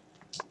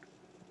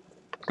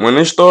 When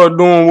they start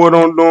doing what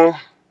I'm doing,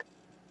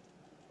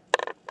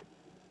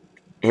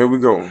 here we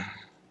go.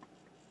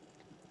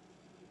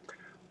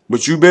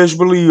 But you best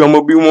believe I'm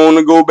gonna be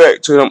wanting to go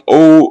back to them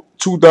old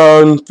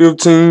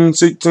 2015,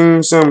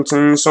 16,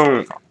 17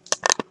 songs.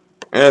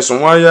 And some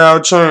Boah Yah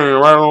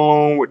Chang right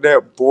along with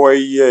that Boah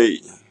Yah.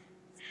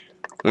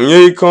 When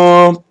Ye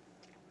come,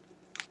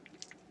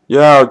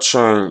 y'all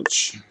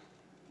change.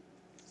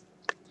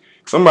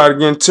 Somebody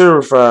getting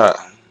terrified.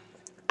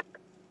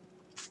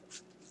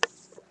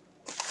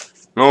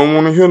 I don't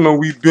want to hear no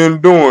we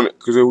been doing it.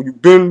 Because if you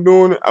been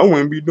doing it, I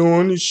wouldn't be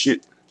doing this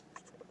shit.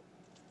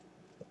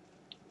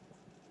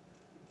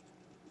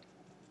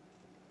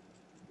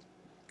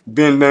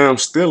 Been damn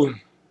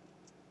stealing.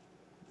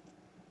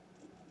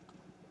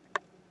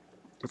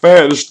 If I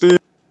had to steal,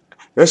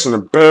 that's an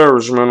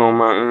embarrassment on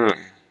my end.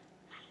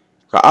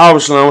 Cause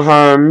obviously I'm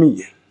hiring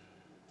me.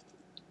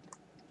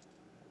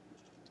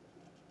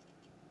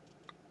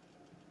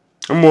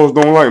 I most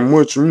don't like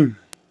much of me.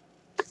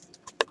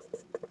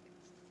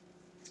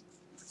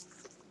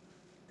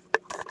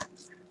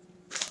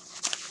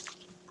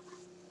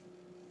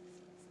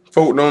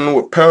 Folk don't know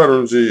what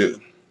patterns is.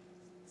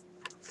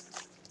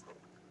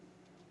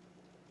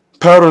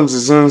 Patterns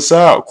is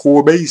inside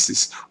core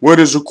bases. What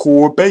is a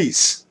core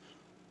base?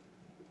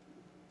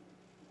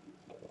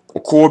 A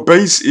core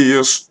base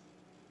is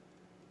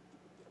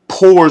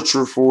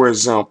poetry, for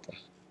example.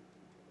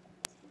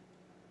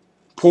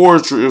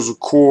 Poetry is a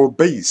core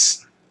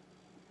base.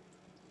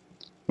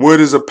 What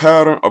is a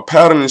pattern? A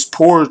pattern is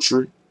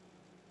poetry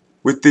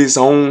with its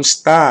own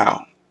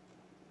style.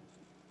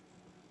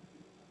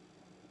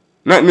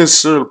 Not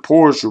necessarily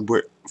poetry,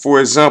 but for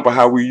example,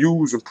 how we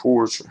use in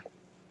poetry.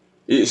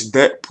 It's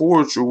that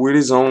poetry with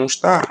its own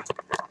style.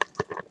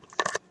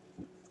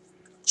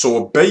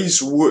 So a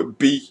base would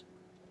be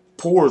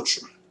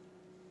poetry.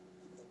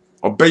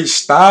 A base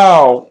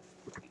style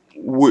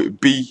would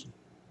be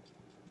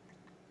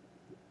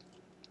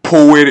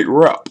poetic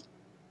rap.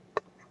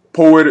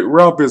 Poetic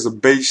rap is a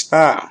bass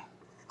style.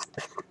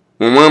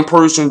 When one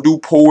person do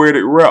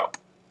poetic rap,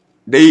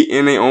 they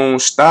in their own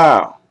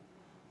style.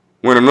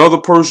 When another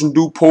person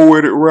do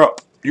poetic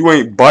rap, you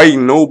ain't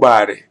biting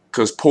nobody,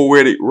 cause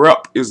poetic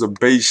rap is a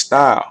bass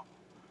style.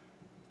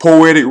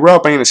 Poetic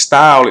rap ain't a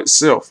style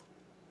itself.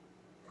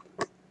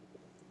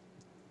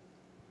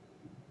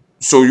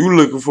 So you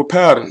looking for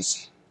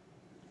patterns.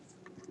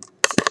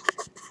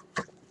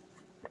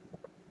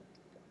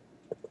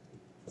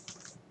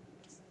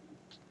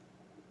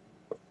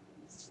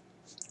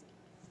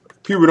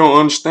 People don't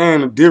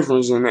understand the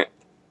difference in that.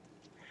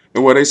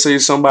 And what they say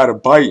is somebody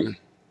biting.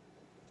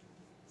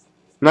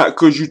 Not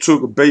cause you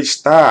took a bass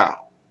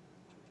style.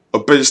 A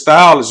bass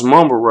style is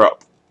mumble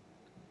rap.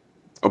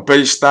 A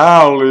bass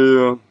style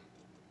is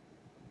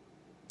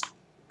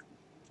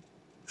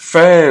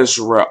fast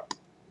rap.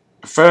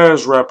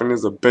 Fast rapping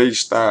is a bass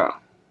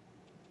style.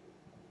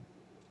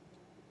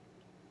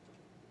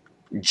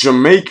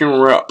 Jamaican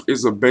rap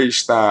is a bass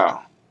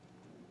style.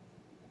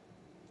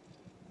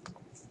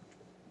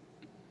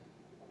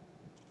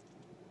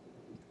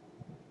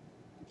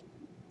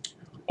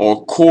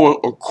 Or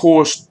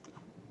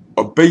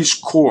a bass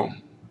core.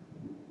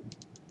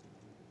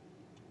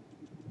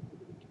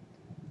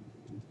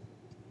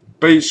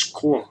 Bass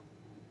core.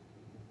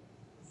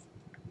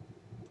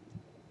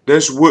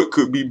 That's what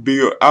could be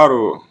built out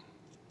of.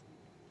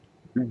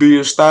 You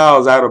build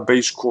styles out of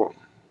bass core.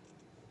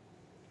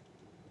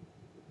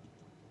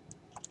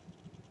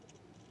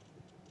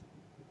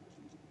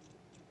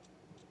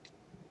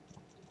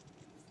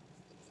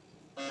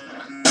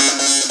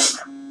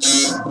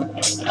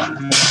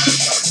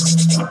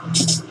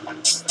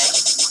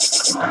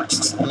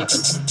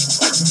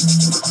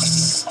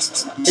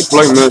 They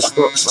play messed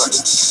up,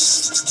 man.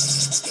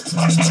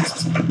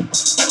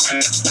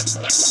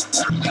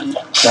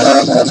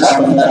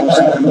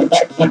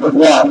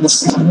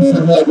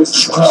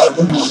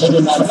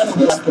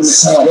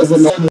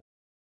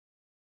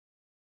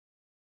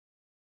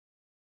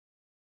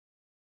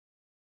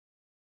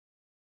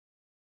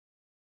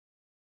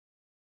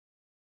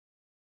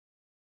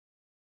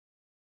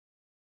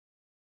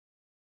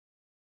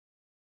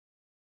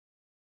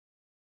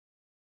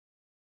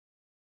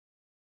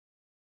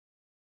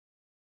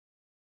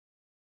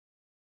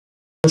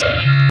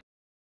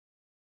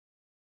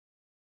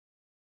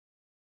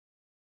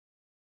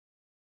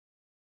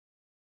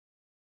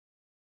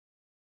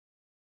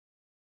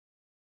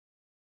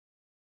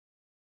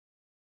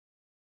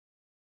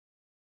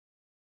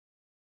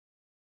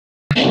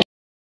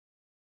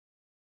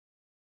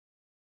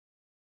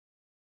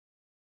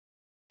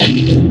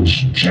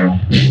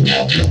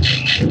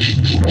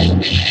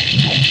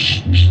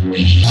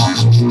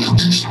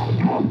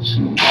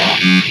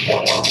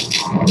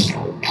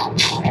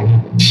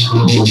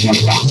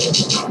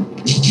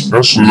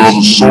 That's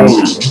another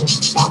song.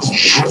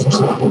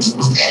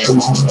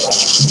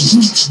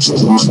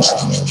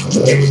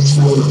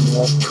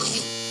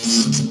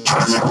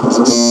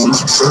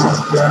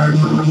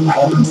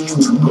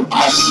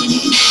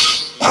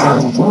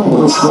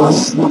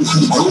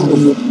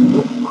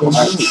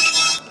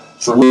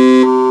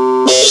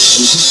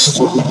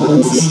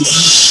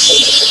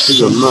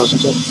 He's a nut.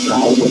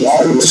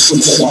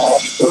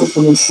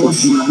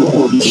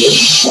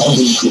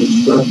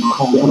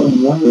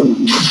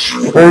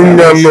 I ain't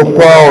got no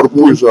power to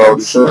push all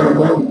this shit.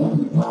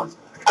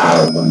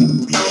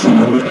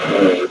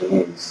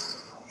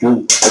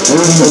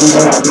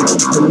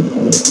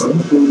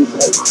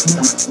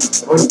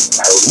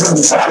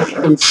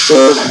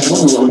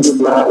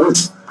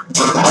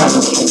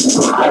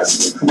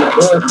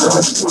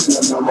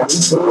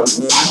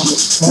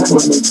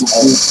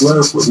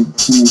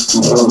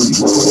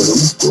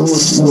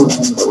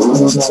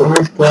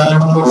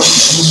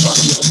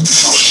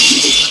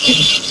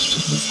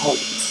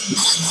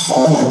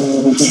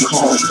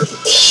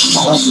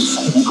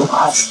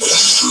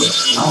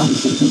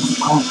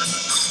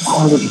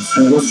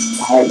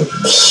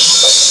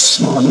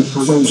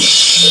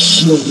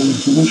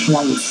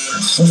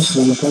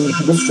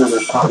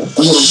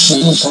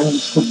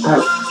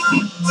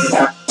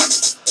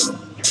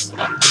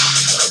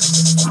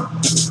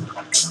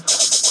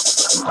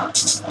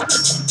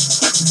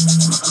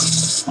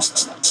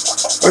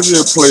 I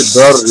just play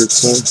better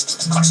this time.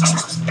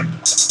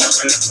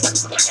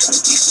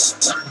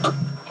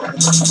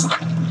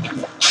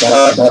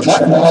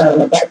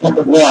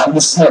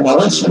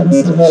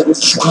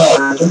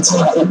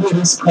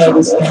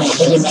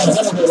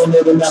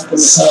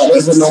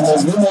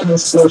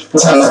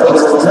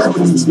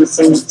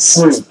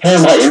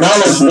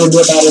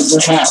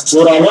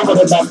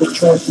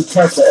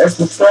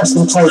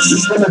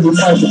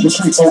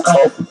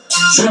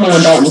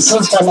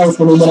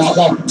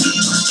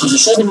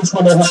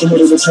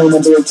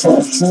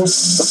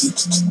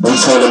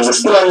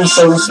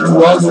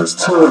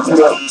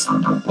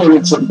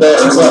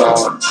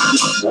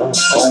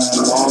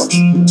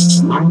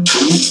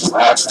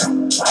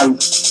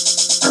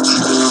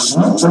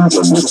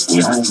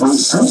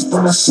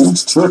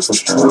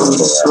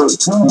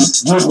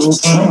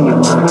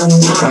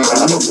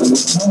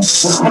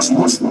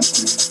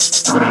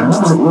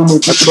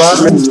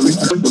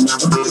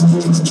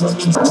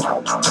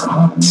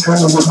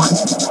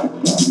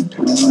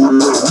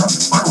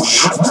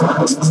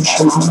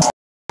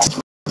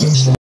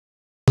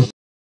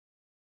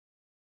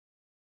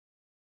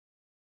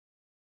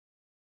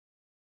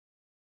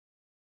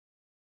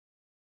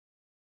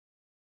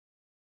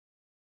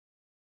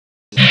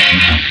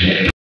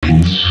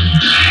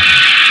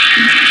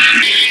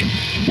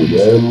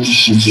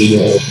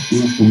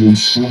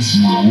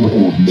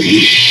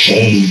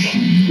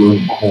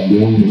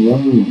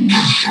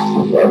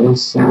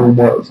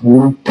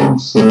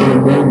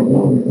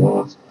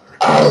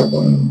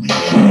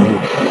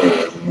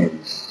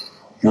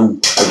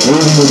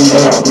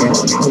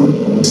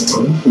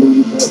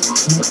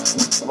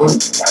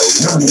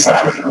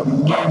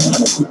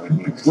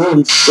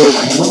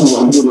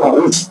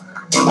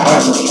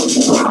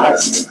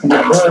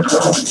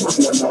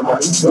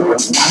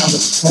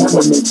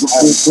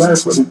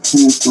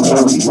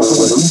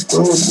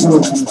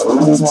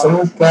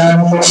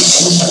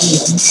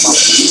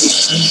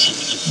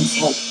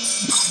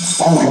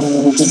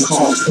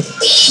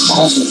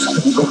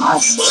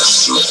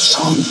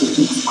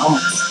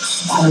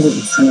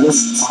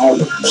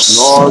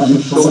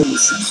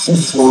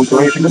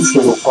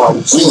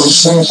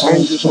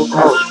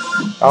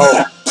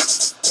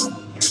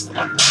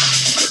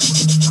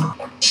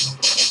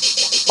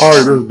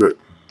 Alright, that's that.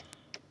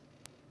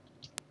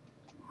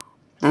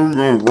 I'm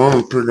gonna run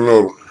and pick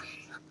another.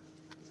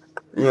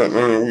 Yeah,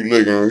 man, we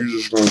legging. We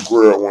just gonna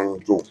grab one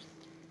and go.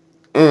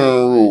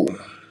 Roll.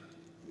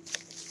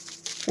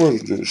 What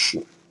is this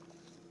shit?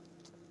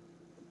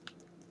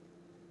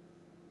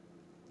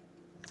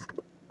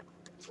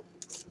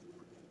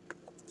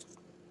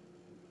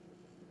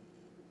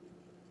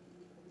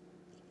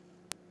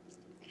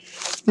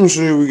 Let me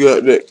see if we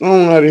got that. I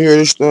don't know how to hear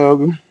this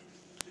style.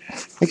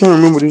 I can't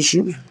remember this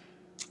shit.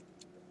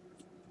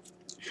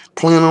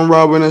 Playing on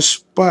robbing a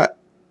spot.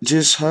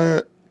 Just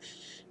had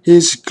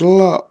his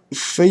Glock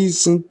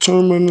facing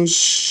terminal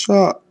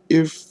shot.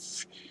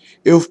 If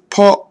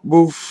pop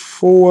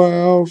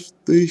before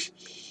after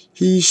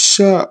he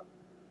shot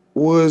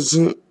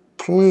wasn't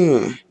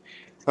playing.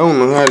 I don't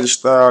know how this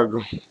style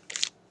go.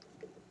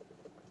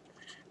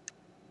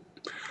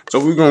 So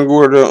we're gonna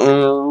go to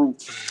the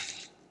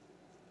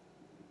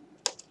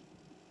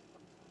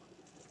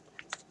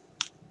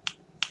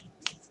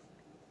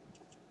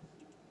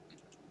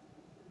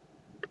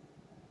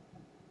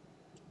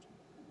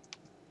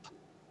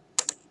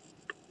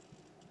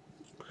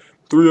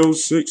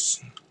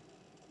 306.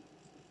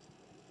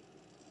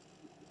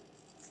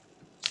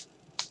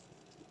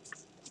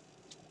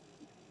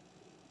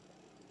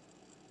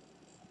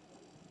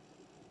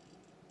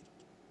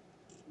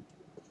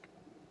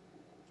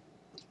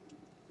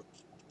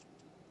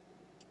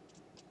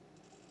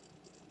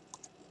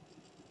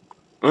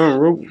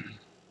 Rope.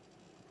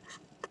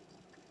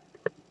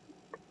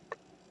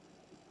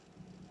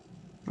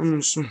 I'm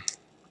gonna see.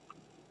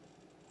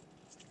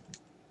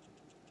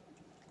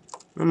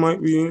 That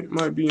might be it.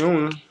 Might be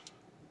on her.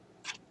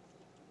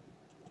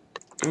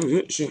 That's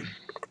it, shit.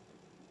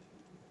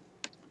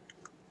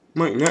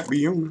 Might not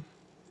be on her.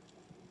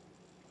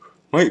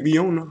 Might be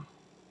on her.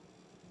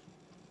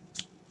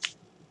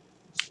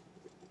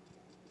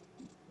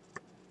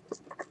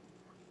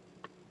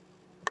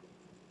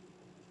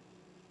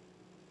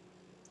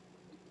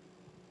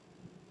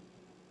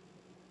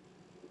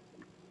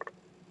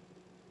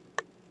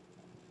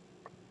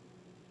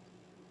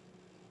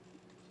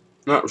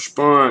 Not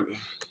responding.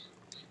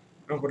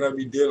 That's what I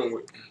be dealing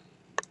with.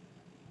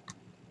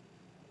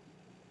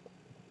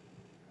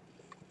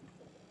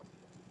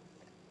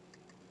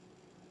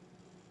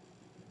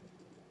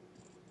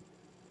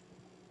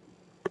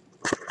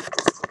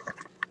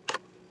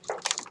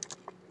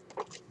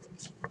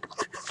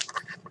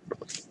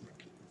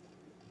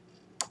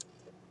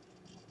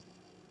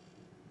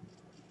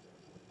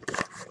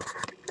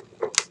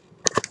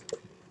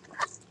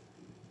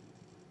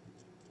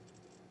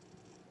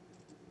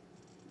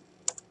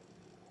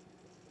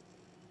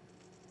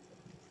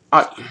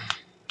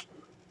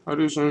 I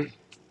do some.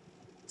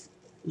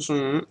 This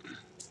one.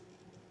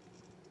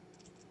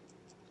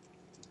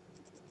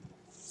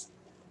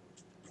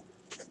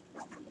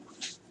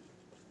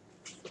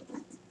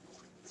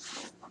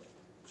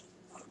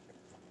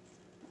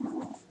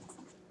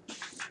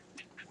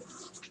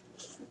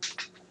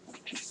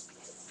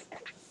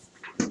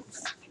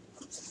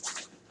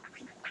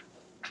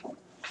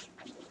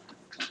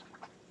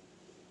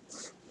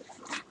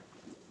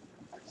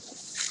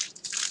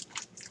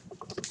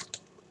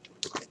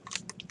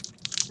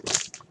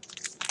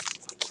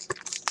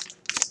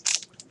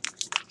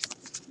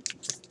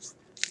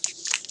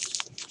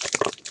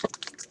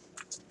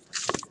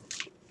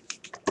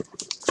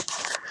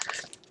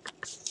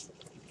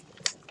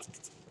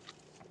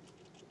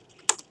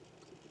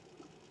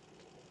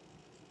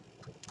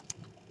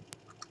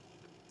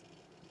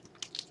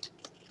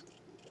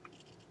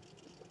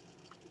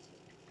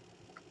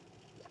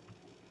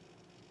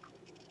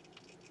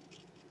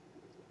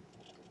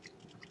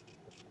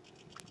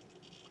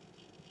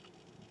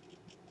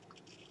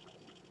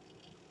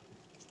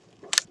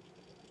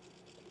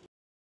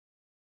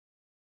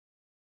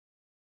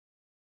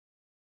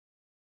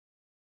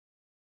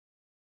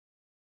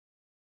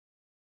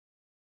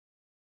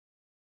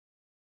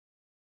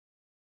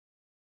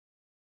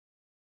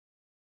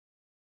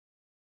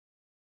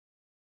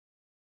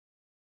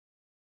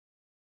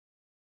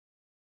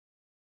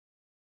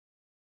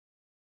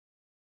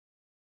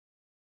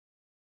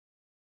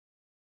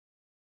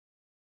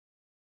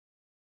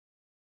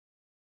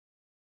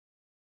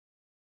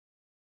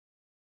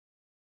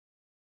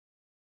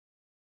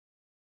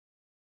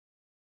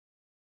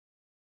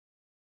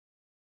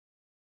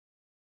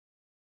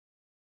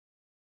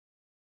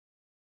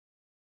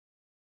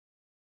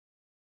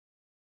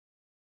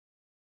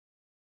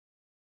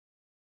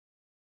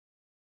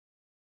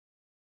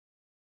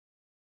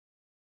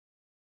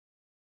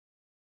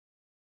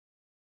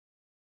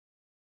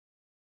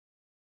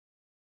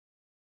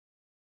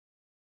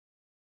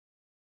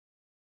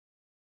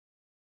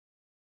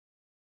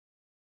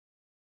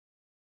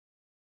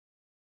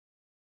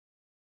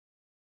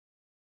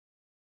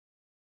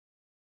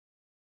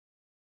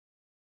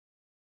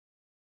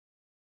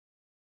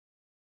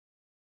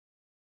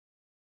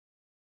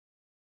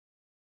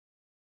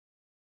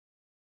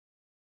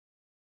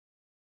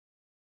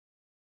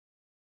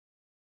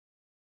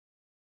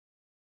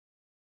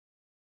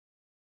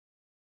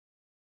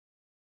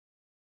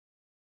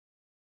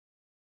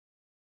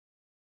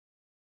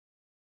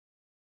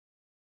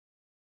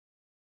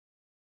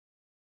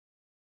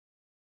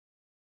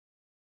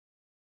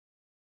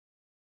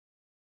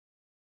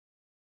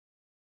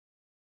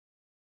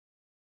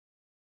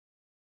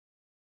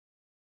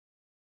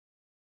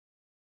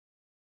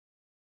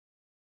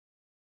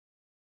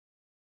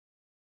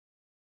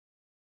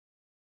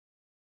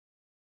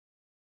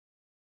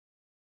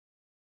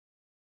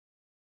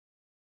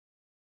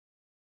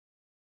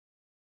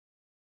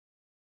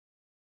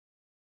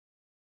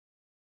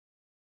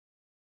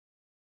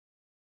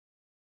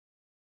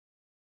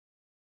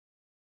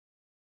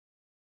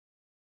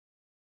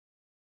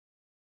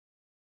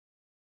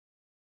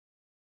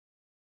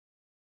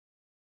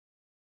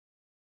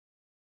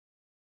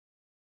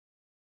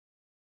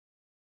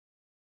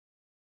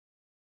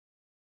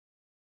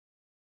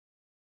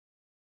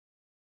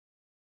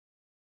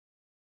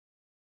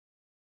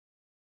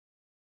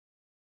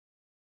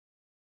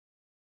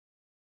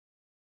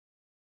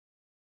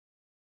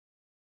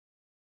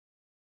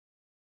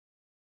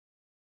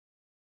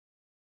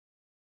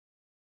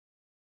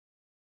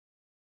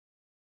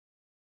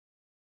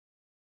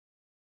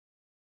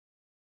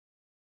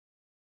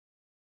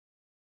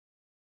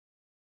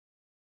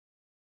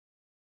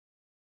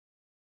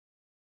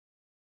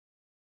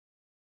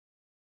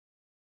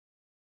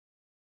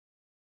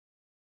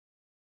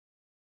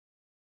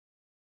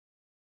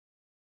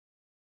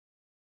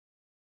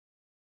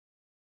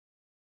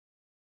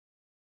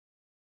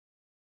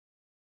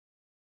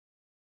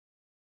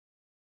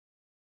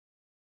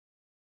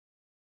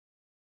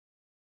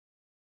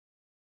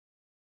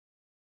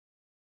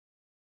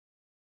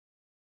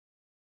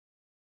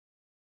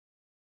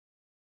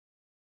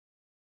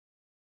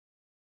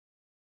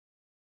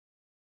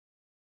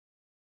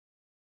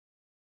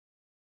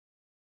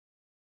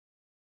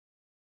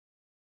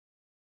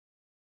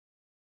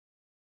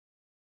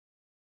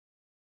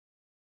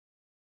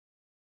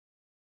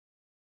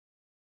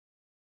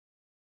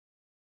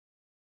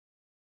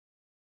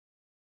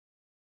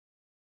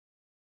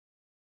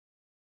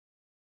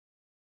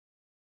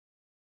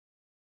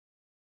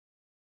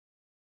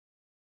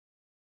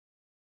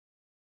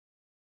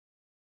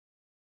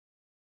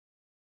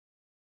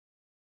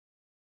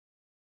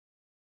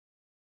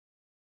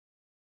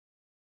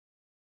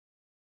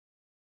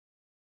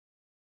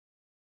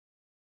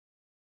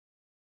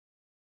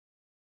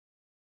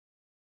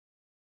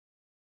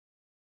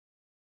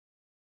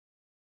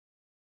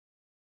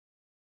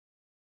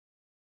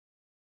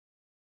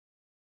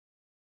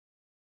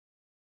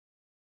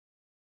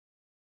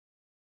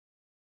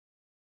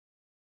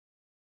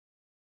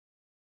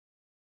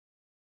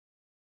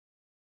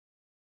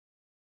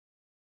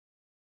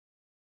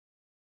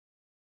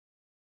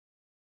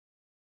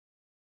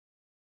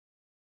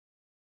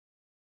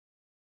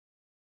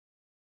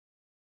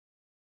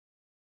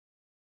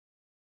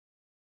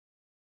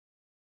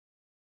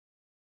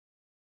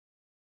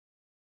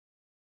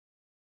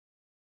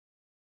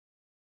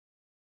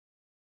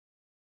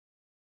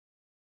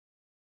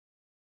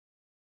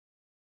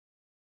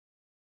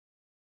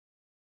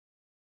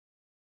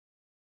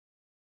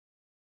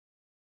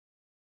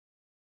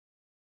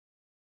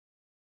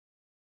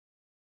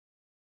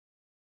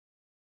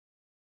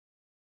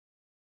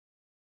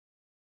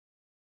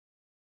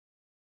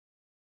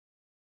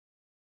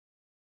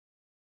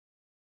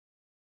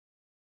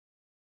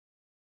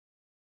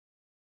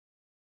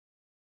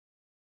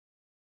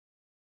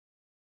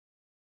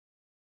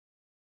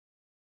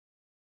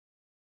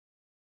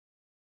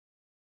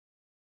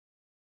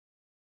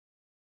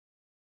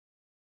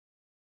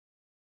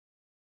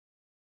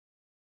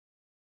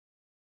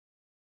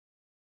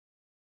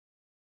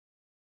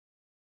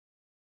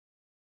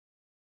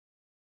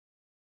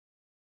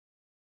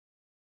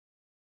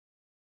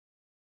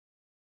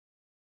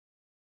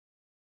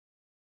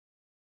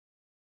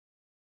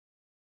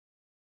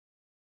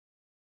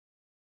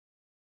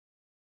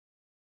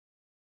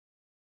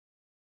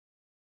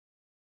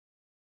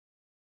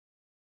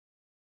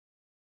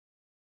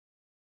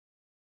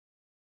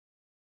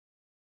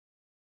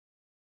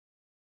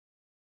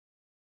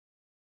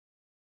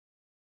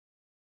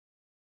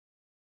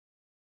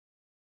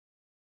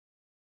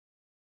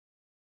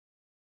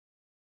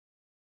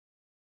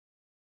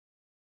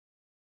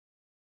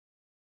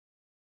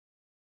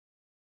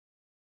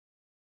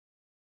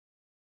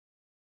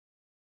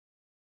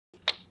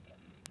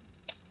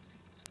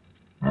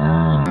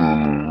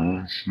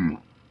 shit.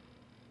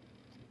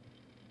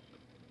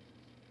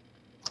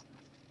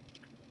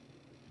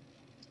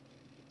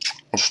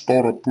 I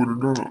started put it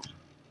down.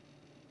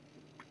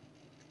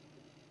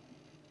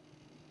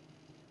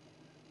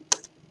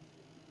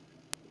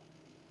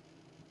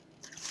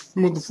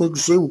 Motherfucker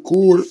say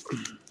record it.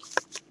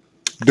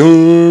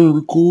 Done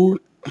record.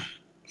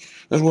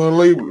 That's what I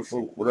labeled it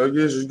for, but I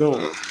guess it's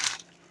done.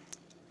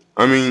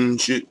 I mean,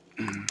 shit.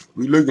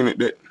 We looking at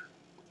that.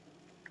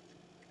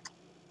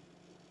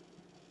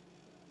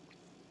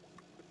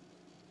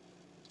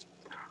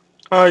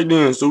 Alright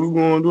then, so we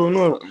gonna do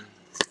another one.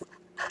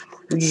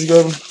 We just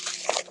gotta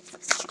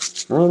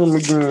run them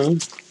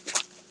again.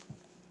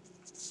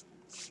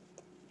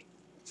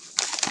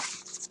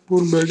 Put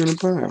them back in the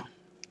pile.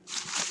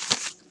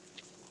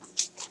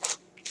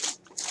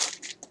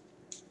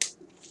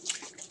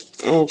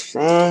 Oh,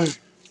 fine.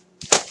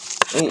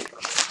 Oh,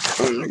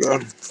 I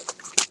gotta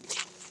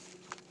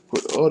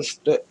put the other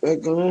stack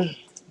back on.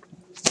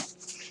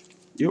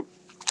 Yep.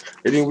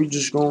 And then we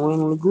just gonna run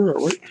on the grill,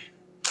 right?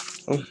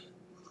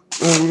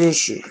 Oh, this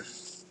shit.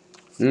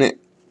 Net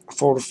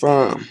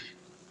 45.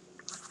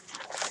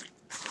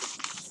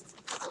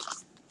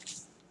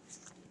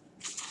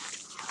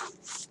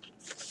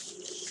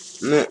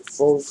 Net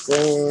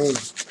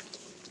 45.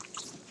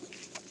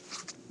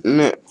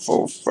 Net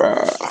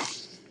 45.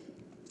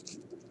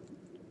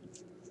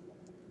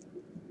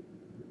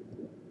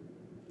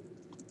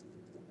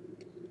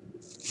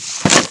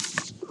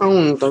 I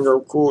don't even think I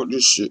record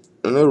this shit.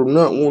 And I do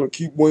not want to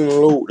keep waiting to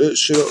load that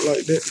shit up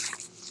like that.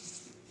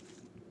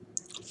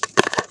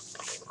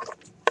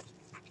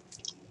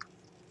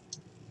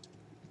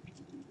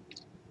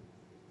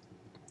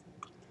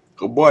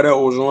 Cause boy, that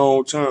was a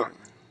long time.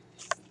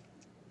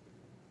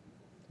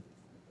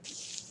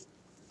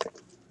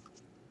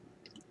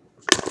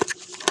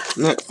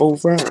 Net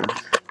 45.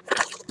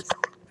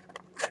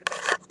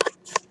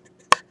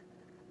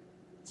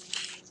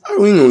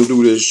 We ain't gonna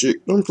do that shit.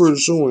 I'm pretty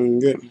sure we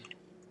ain't getting.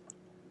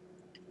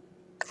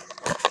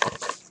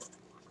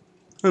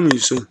 Let me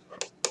see.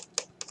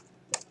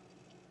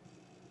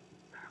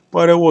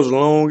 Boy, that was a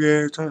long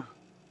ass time.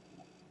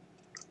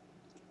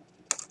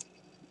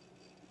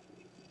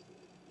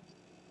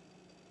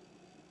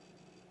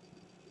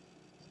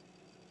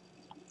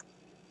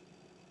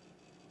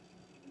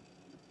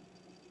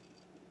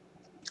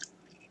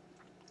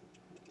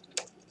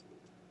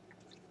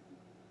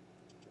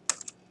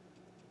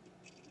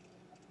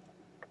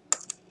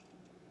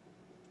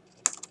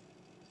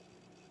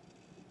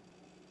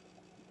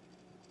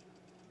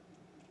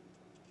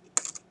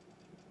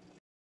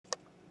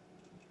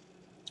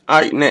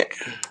 Alright, net.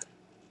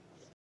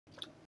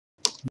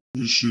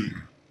 This shit.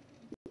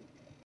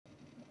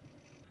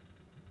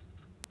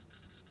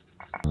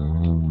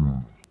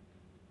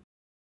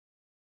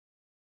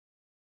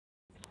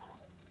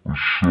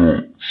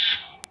 Shots.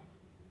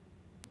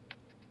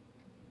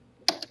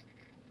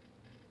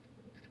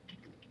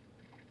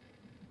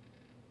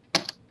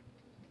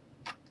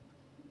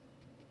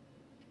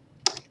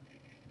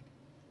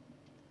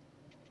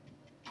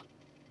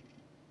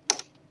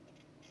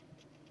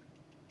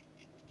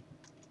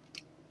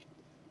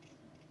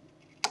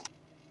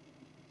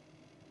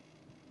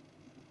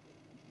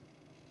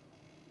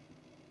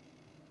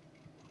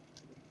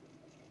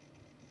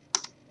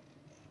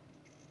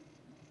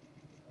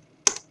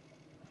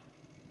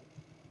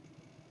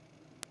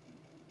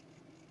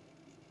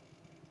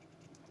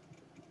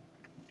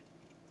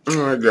 Oh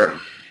my god.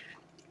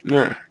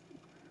 Yeah.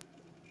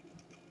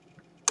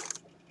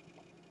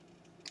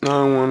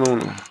 9-1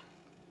 on it.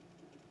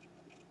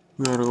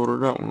 We gotta go to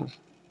that one.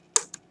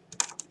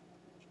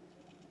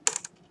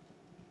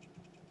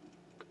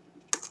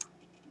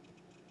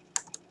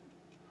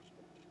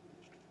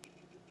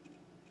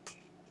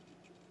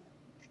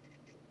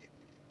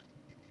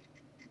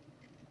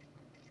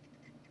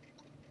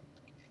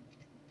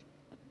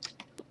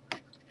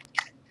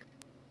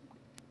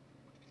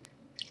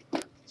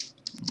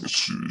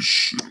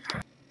 Shit.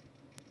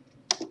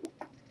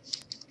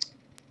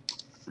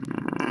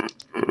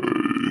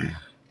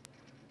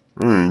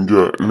 I ain't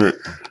got that.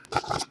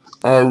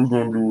 Alright, we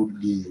gonna do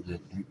it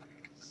again.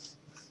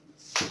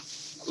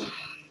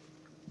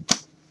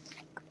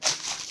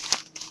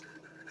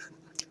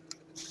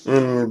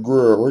 In the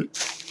grill, right?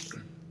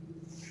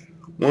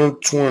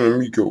 120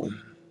 Miko.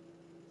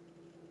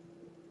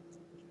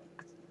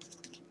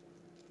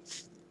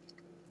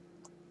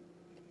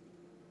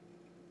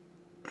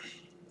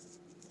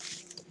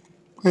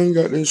 I ain't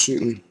got that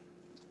shit in.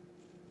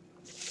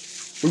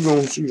 We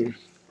gonna see.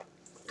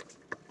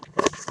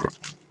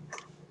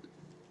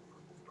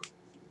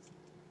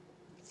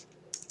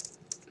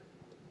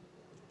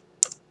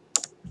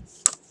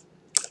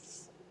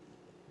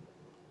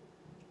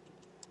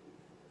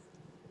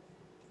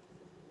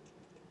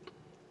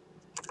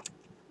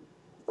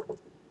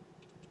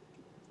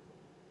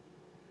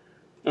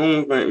 I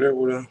don't think that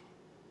would have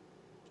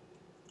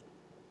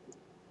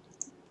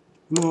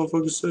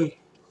motherfucker say.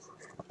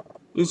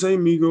 It say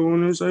Migo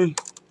and it say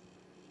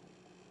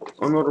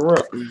another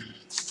rap.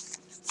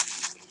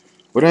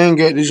 But I ain't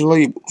got this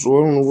label, so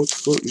I don't know what the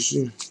fuck this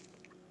is.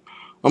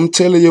 I'm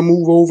telling you,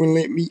 move over and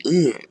let me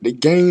in. The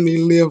game they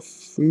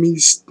left me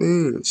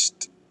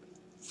stanched.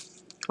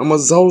 I'm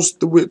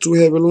exhausted with 2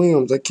 heavy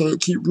limbs. I can't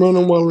keep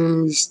running while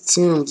in these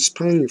Timbs. It's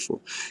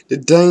painful. The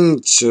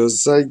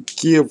dangers, I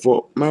give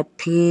up my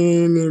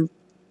pen and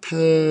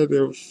pad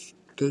if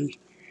they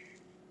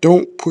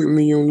don't put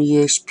me on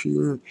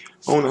ESPN.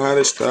 I don't know how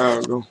this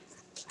style go.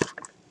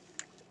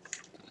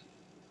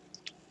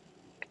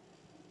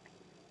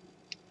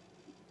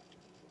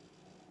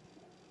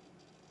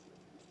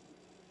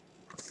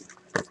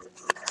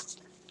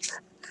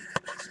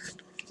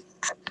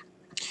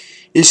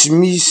 It's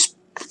me,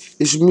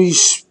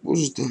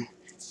 what's that?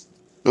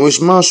 No,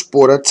 it's my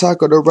sport. I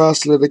tackle the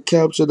wrestler to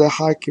capture the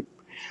hockey.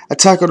 I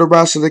tackle the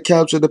wrestler to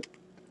capture the.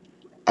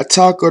 I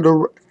tackle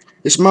the.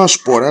 It's my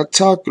sport. I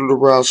tackle the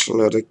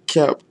wrestler to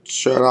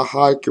capture the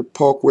hockey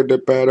puck with the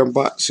bat and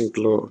boxing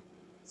glove.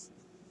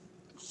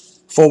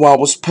 4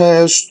 hours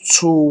passed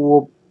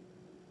to a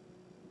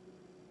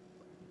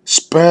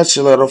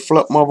spatula to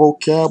flip my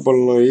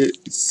vocabulary.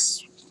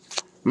 It's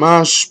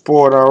my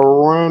sport. I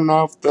run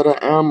after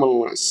the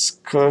ambulance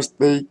 'cause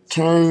they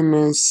came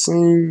and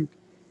seen.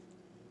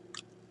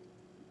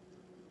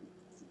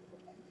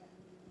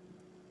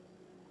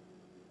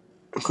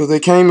 Because they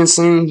came and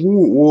seen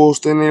who it was,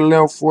 then they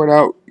left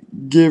without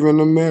giving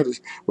the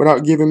medicine.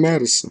 Without giving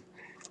medicine.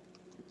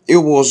 It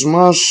was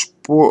my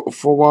sport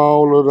for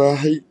all of the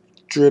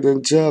hatred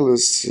and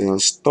jealousy, and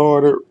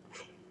started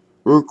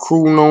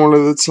recruiting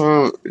only the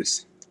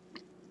talentless.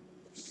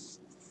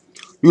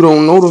 You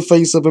don't know the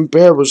face of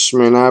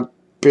embarrassment. I've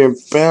been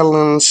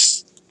battling,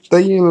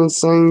 staying in the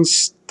same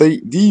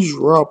state these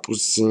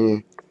rappers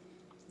in.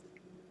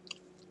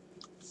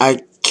 I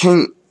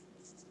can't.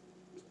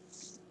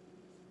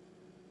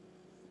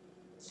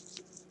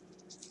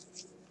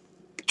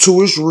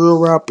 To its real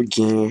rap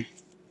again.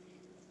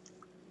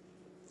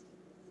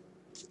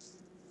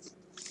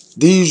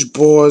 These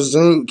boys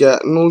ain't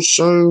got no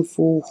shame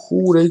for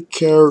who they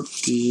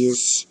character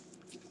is.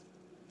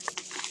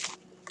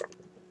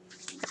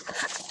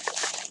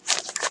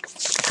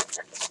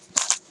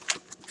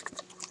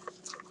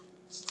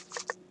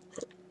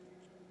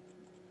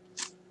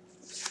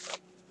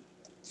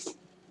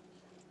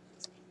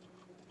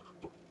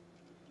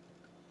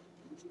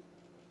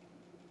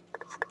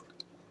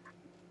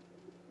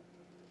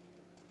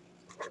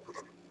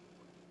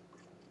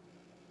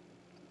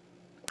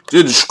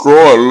 Just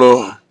destroy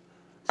love.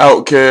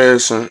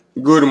 Outcast and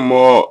Goodie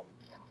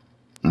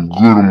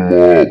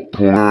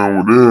playing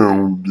with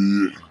them,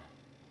 did.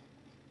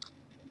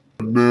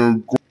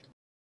 Damn.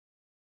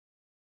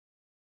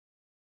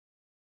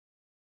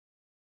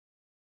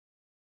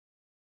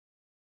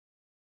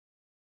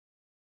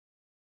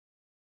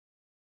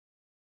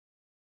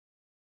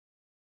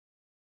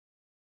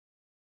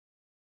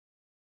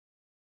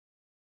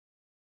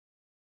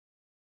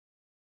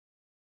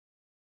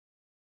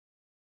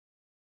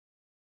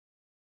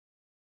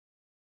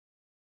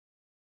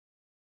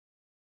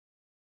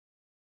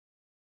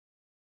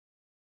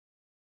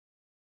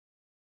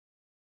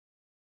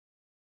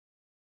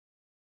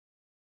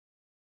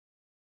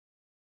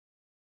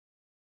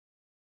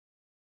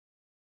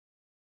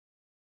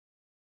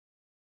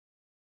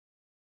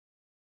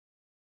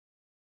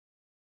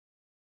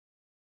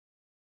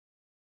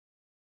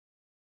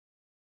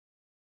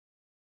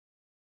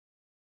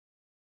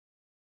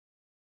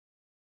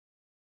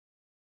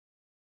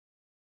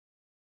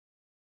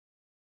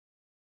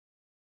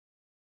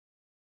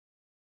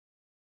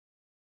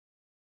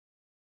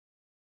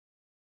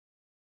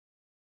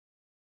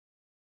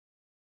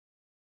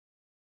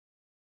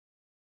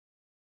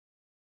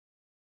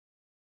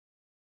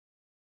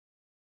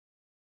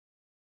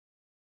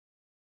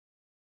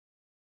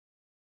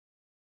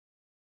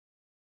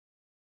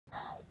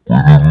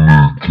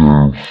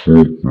 Can't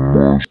fuck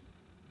my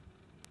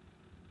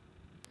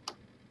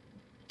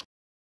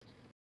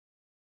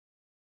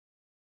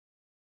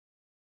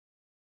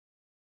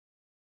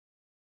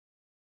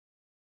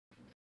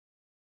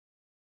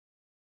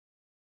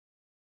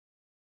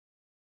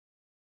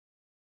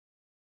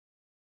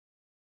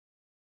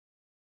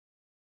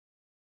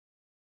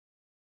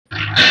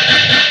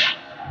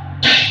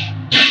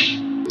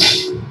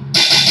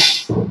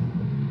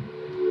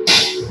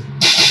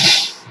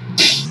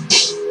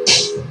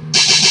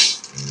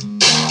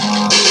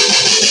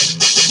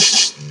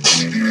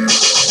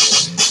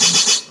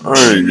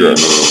I ain't got none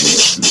of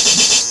this shit.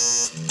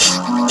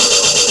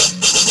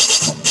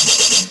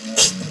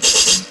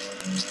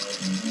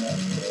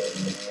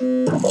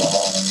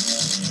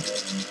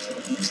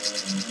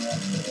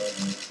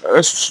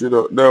 That's some shit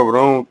up there, but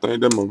I don't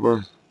think that my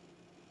verse.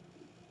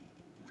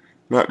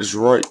 Not this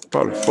right,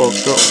 probably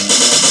fucked up.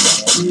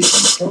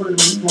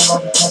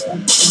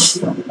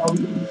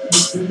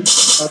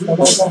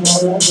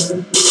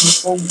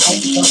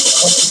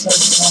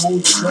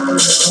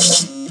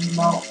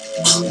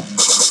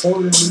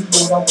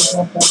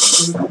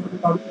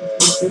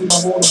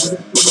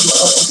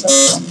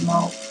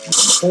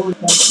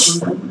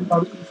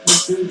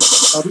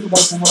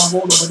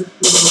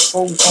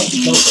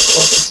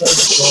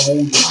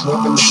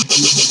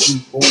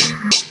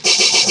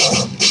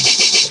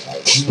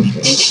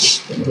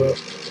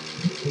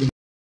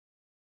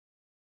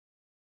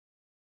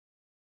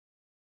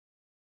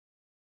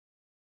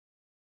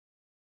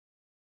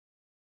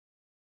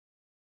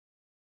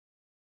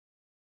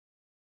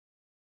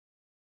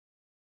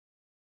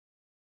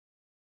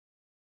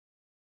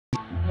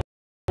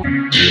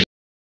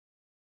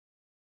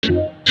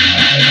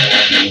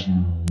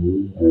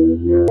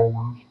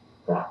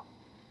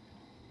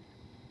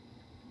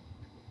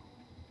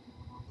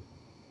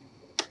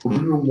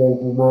 Real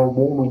walk around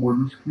rolling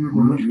with his kid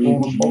and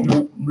his phone about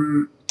dope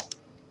leg.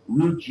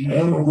 Reggie,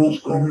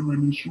 broke for him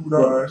in the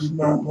shootout, it's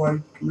not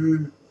like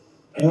clear.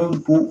 Hell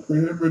broke for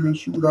him in the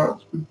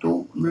shootouts with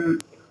dope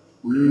leg.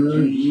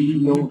 Reggie, you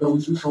know,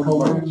 those just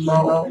coming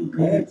out and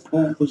pants.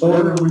 For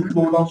starting when he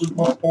rolled off his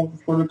mouth on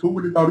the 22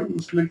 when he thought he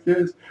was slick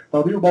ass.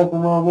 Thought he was walking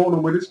around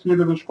rolling with his kid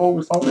in the scroll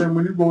was out there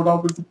when he rolled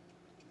off his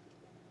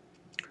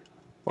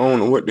I don't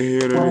know what the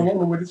hell that is.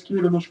 rolling with his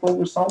kid in the scroll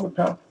with solid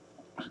pepper.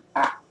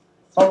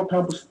 Salt,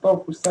 pepper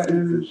stuff with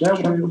satin,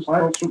 that was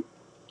like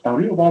now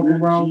he walking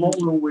around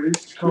rolling with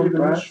his kid in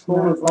the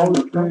scroll with all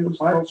the pepper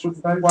bites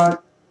with that white.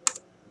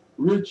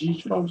 Reggie,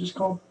 you don't just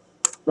come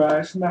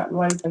back. It's not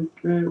like they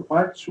clear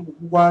white,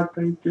 white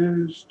thing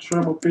is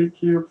trim a big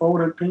here,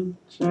 fold and pink,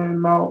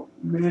 chin out,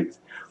 mix.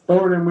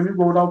 Third, and when he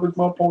rolled off his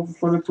mouth on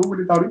for the two,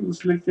 he thought he was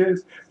slick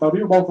ass. Thought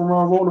he was walking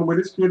around rolling with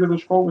his kid in the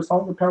scroll with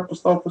salt and pepper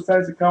stuff for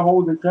sassy cow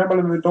holes and gambling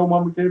in the door.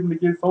 Mama gave him to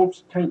get soap,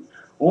 she can't.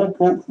 On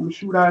broke from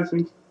shootouts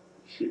and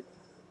shit.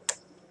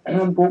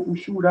 And broke from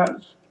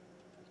shootouts.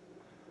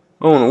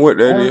 I don't know what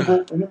that And is.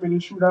 broke for him in the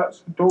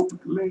shootouts, dope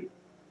with the leg.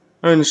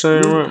 I ain't the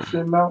same right.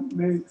 Chin out,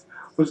 mix.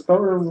 Was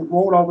third and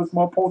rolled off his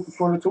mouth on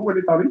for the two, and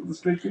they thought he was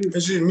a slick kid.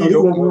 That's just Now me he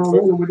though, walking around motherfucker.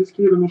 rolling with his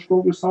kid in the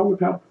scroll with sour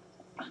pepper.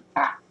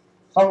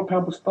 Sour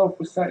pepper stuff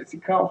with sassy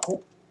cow.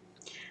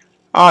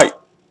 Alright,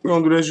 we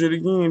gonna do that shit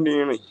again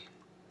then.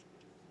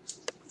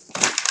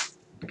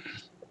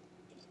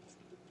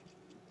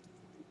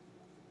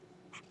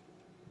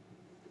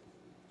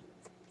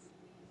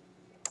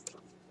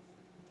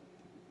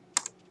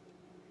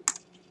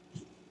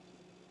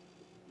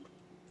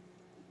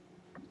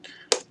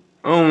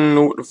 I don't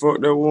know what the fuck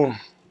that was.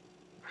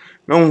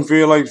 I don't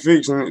feel like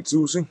fixing it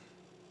too, see?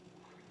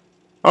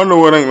 I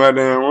know it ain't my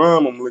damn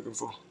rhyme I'm looking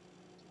for.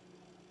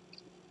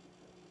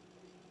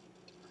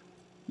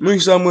 Me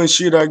see how much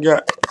shit I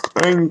got.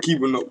 I ain't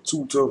keeping up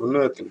too tough or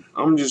nothing.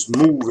 I'm just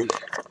moving.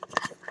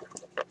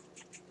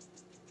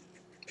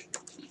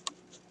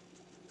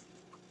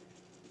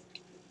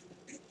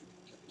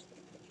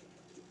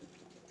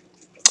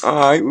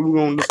 Alright, what we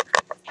gonna do?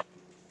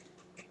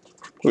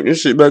 Put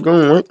this shit back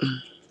on, right?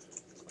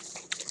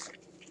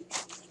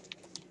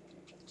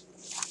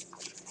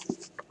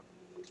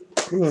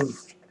 We gonna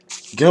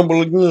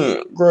gamble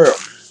again. Grab.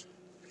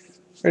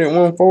 Hey,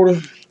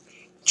 140.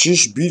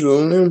 Just beat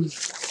on them.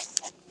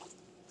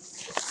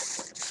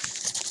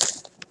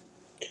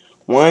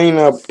 Why ain't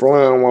I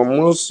playing? Why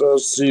must I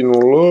see no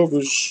love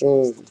is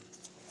shown?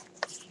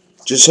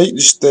 Just hate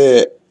the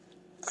stat.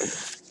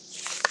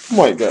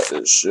 Might got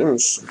that shit. Let me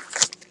see.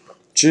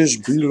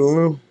 Just beat on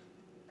them.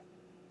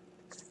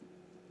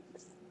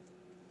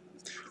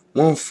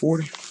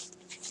 140.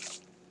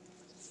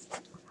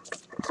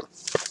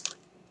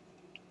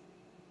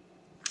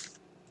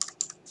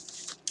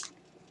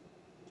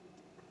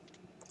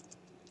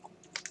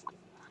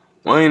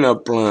 Why ain't I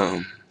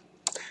playing?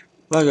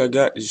 Like I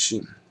got this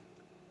shit.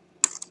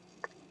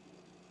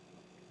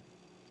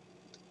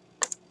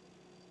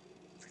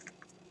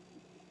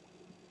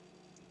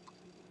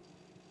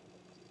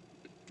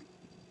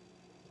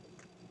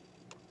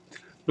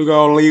 Look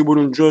all labeled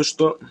and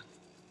dressed up.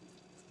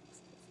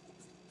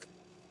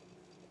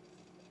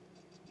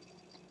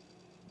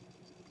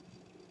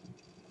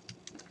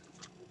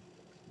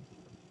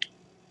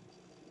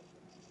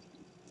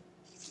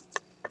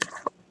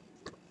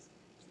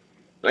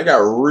 They got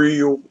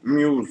real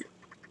music.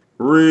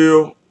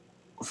 Real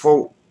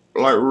folk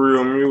like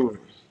real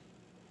music.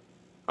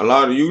 A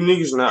lot of you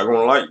niggas not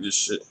gonna like this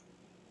shit.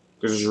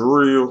 Cause it's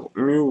real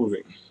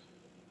music.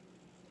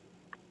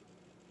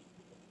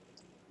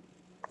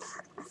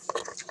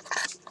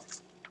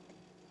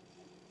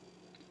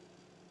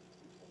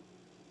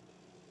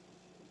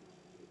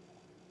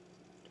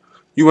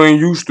 You ain't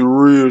used to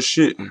real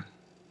shit. And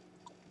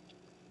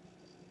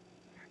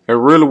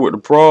really what the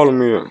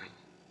problem is.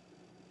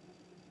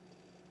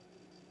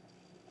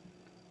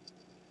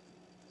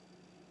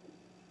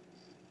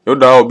 Your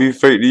dog be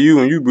fake to you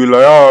and you be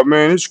like, oh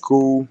man, it's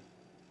cool.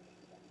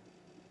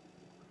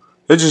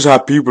 That's just how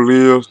people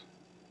is.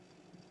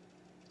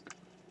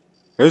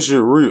 That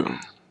shit real.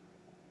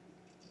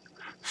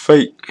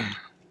 Fake.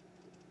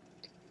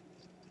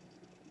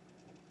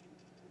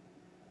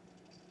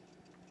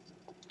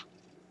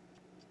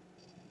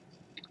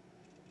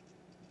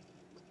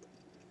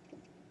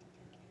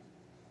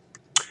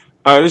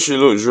 Alright, this shit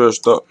look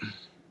dressed up.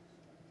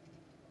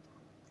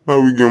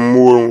 How we get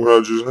more than what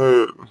I just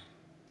had?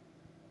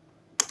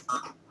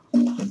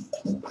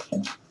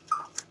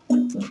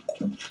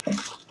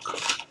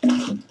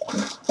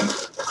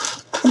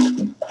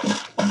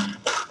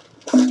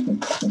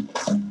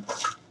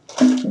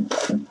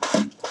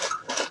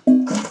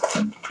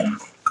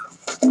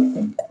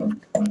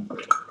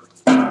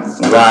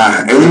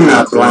 Why ain't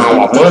I blind?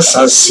 Why must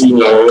I see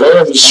no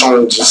love is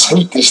shown? Just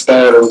hate this,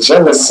 that, and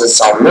jealous. It's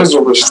all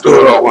misery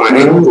stood up when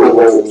anger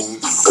rose.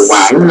 But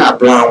why ain't I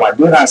blind? Why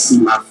did I see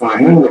my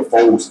front hand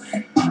foes?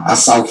 I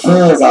saw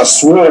friends I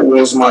swore it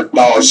was my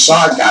dog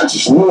shark. I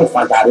just knew if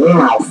I got in,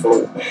 I'll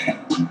float.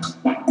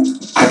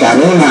 I got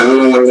in not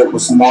knowing it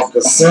was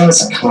Marcus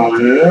Sense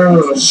coming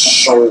in.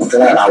 So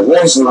glad I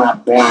was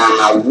not blind.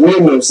 I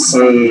wouldn't have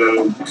seen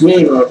them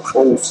getting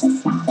close.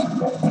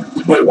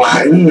 But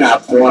why ain't I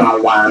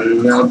blind? Why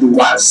now do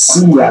I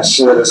see? I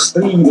should have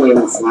stayed in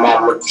if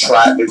mama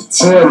tried to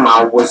tell me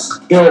I was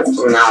deaf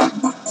now.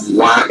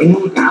 Why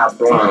ain't I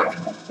blind?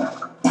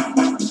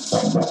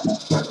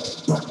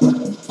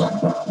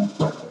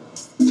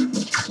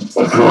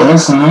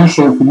 Listen, I'm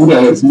sure for you to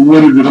ask me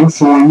what is it, I'm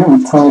showing you a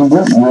Tom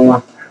Boot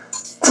more.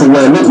 To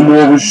let look more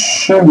of a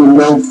show with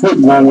left foot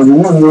going with the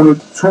one wanted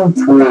to turn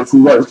towards the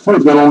right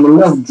foot, then on the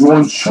left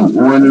joint shoot,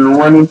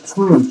 running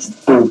twin,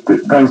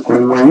 stupid,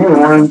 thinking when you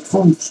run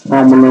two,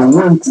 stumbling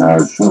wind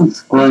tied shoes,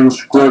 spring,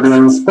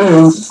 squirting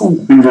spins,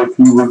 2 feet if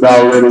he was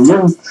already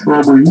in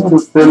trouble, you'd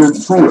have fell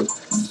into it.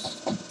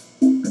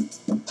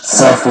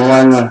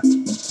 Suffering,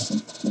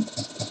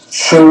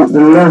 showed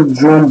the left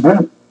joint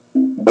boot,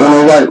 on the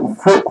right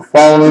foot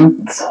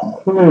falling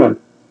twin.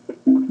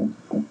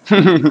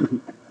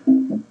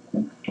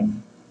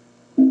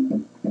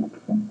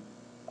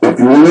 If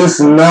you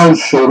listen now,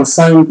 show the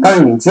same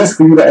thing. Just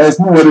for you to ask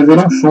me what is it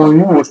I'm showing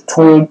you was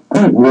torn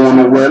boot going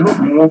away. Look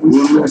more if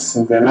you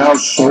listen, then I'll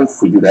show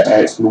for you to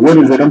ask me what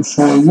is it I'm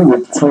showing you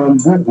was torn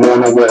boot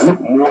going away. Look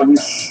more if you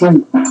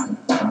shoot.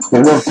 The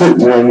left foot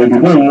going with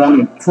you didn't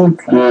want it too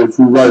towards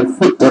your right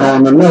foot, but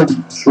on the left,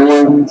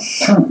 show him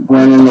shoot,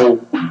 running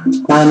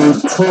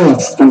twin,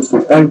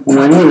 stupid, thinking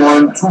when you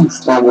run two,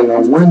 stumbling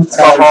on wind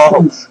tied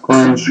two,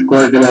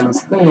 scratching and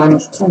stay on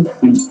his 2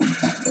 feet.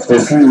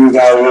 If he was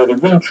already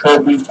been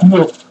trouble,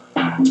 he'll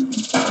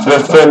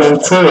just fell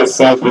into it,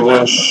 something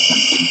and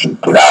shoot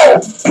it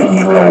out. Be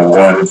no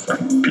one,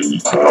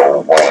 be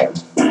no one,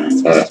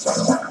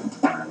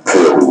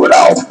 kill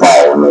without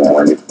ball, no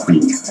one to be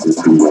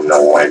no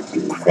one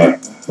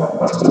defense.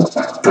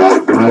 Do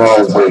it the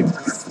wrong way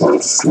from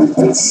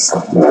sleeping,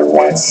 no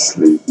one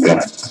sleeping.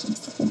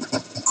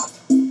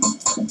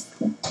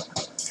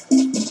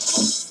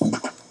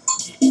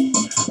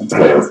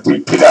 Play if we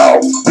get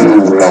out, no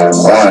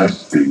one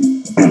be,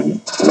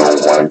 no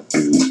one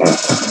be.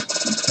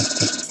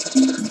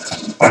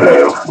 Play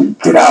if we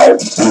get out,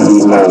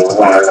 no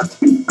one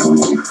be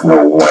grief, no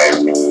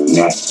one mean,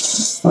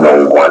 no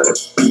one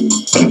be,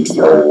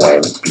 no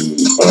one be.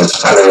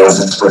 Play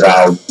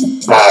without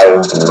ball,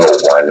 no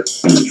one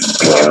be,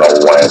 no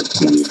one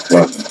be.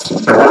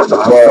 Do it the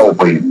wrong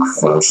way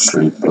from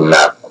sleeping,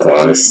 not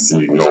gonna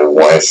see no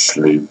one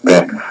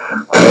sleeping.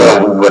 Play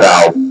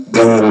without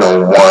being no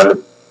one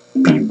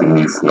be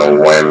beneath, no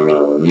one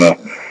mean,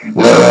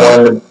 no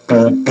one be,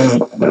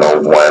 no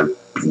one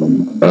be.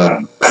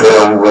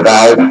 Play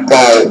without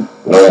ball,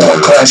 no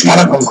one crash,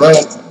 gotta go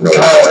great. No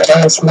one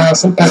dance,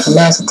 mouse, impact the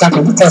mass attack,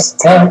 and test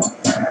the time.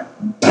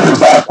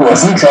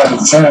 Backwards, he tried to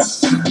jump.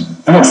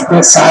 Don't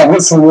spit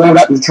sideways, so roll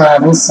out the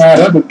driver's side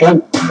of the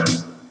door.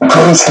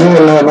 Close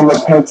hairline on the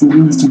patch you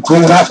use to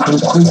grow out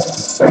concrete.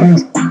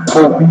 Please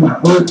don't be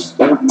hurt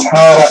and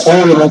tired of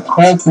oil and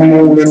coffee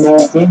rolling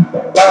over.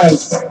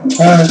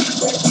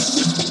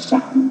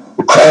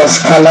 Crash,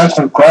 car like a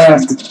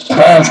grass, the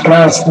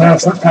crash,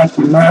 smash, impact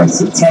the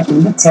minds,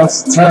 attacking the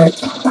test attack.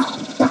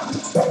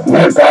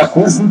 Went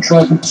backwards and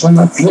tried to turn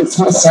my flips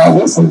and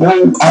sideways and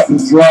roll out the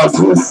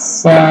driver's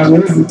side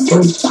of the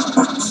door.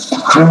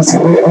 Cruise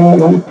her on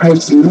the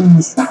patch of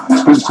leaves.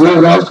 The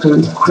grow out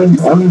concrete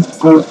on his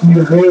go through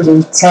the head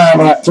and tied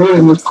out there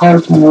in the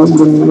carton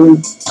rolling the way.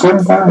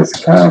 Come by his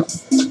car.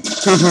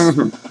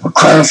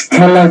 Crash,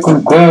 car like a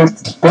grass,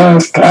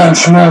 dash,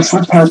 smash,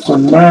 impact the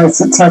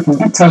minds, attacking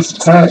the test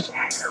attack.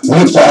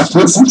 Went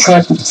backwards and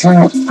tried to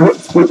turn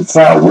foot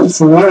sideways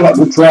and roll out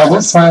the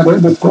driver's side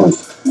of the door.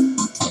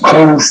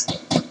 Close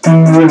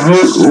through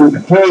your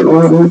head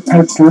or the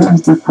patch of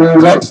leaves to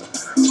grow out.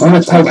 When the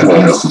patch of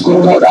leaves to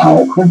grow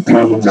out, could be no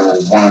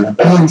one.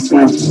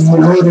 You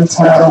heard and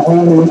tired of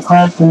holding the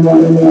carton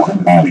rolling the way.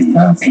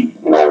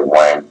 No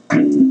one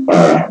be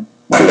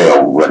play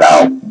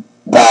without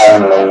ball,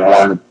 no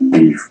one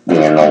beef,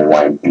 no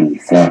one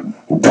beef. Do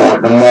it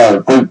the more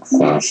wake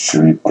from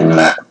sleeping,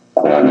 not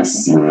gonna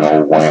see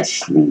no one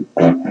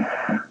sleeping.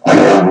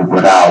 Play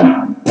without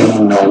be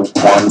no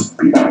one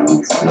beef,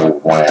 no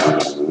one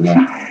mean,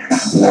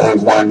 no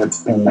one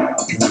be, no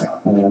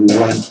one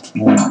be.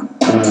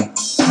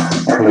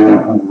 Play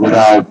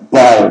without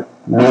ball,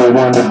 no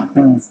one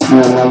beef,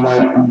 no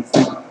one beef.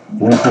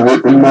 You do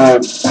it the more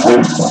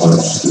wake from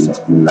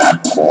sleeping, not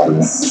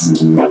gonna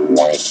see no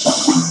one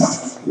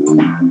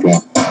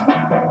sleeping.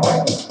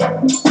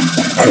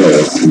 Play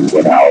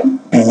without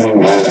being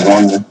no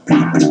one be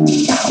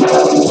beneath, no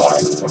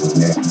one be,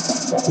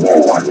 no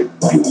one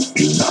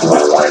be.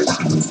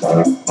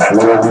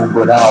 Play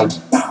without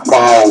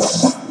balls,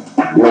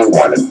 no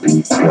one be,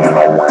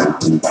 no one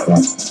be.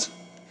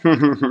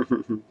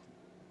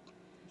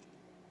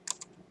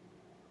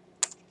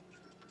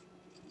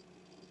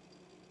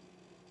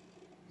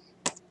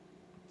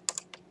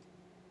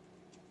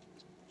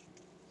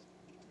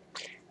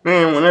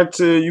 Man, when I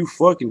tell you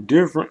fucking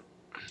different,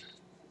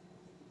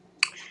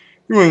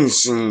 you ain't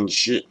seen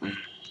shit.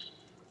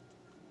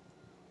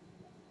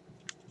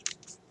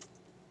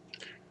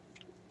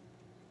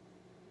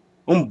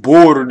 I'm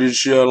bored of this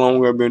shit, how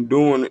long I've been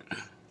doing it.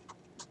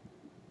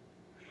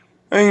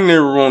 I ain't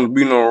never wanted to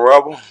be no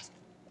rapper.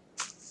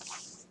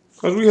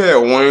 Cause we had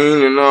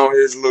Wayne and all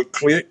his little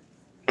clique.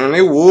 And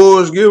they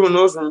was giving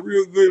us some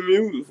real good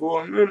music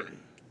for a minute.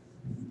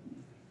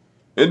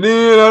 And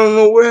then I don't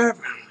know what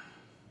happened.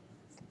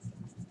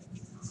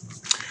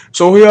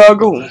 So here I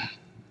go.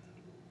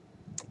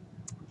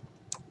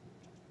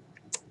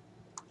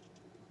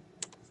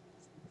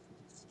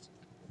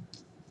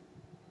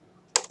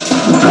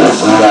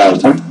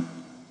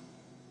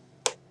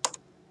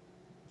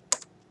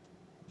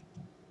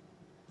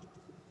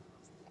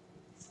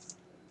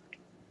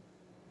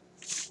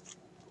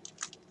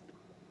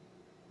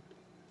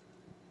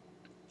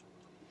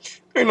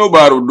 Ain't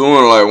nobody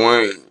doing like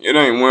Wayne. It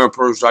ain't one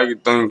person I can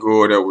think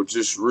of that was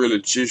just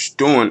really just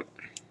doing it.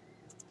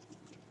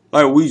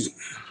 Like Weezy.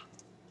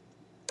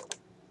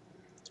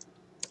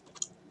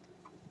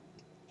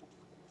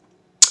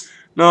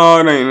 No,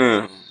 it ain't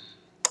that.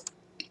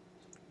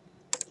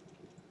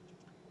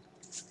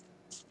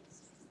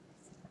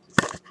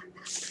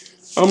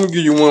 I'm gonna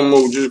give you one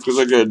more just cause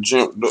I got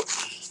jumped up.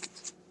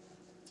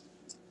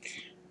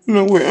 You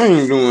know what? I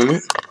ain't doing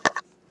it.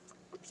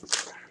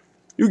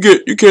 You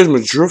catch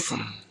me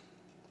drifting.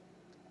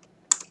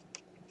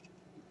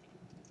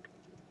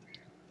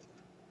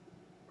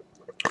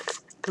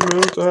 Man,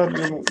 I'm tired of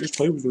dealing with these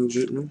papers and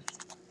shit, man.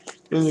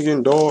 It's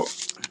getting dark.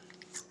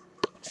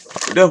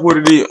 But that's what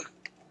it is.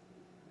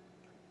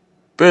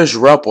 Best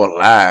rapper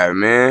alive,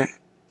 man.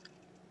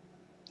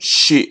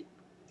 Shit.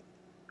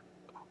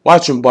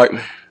 Watch him bite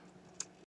me.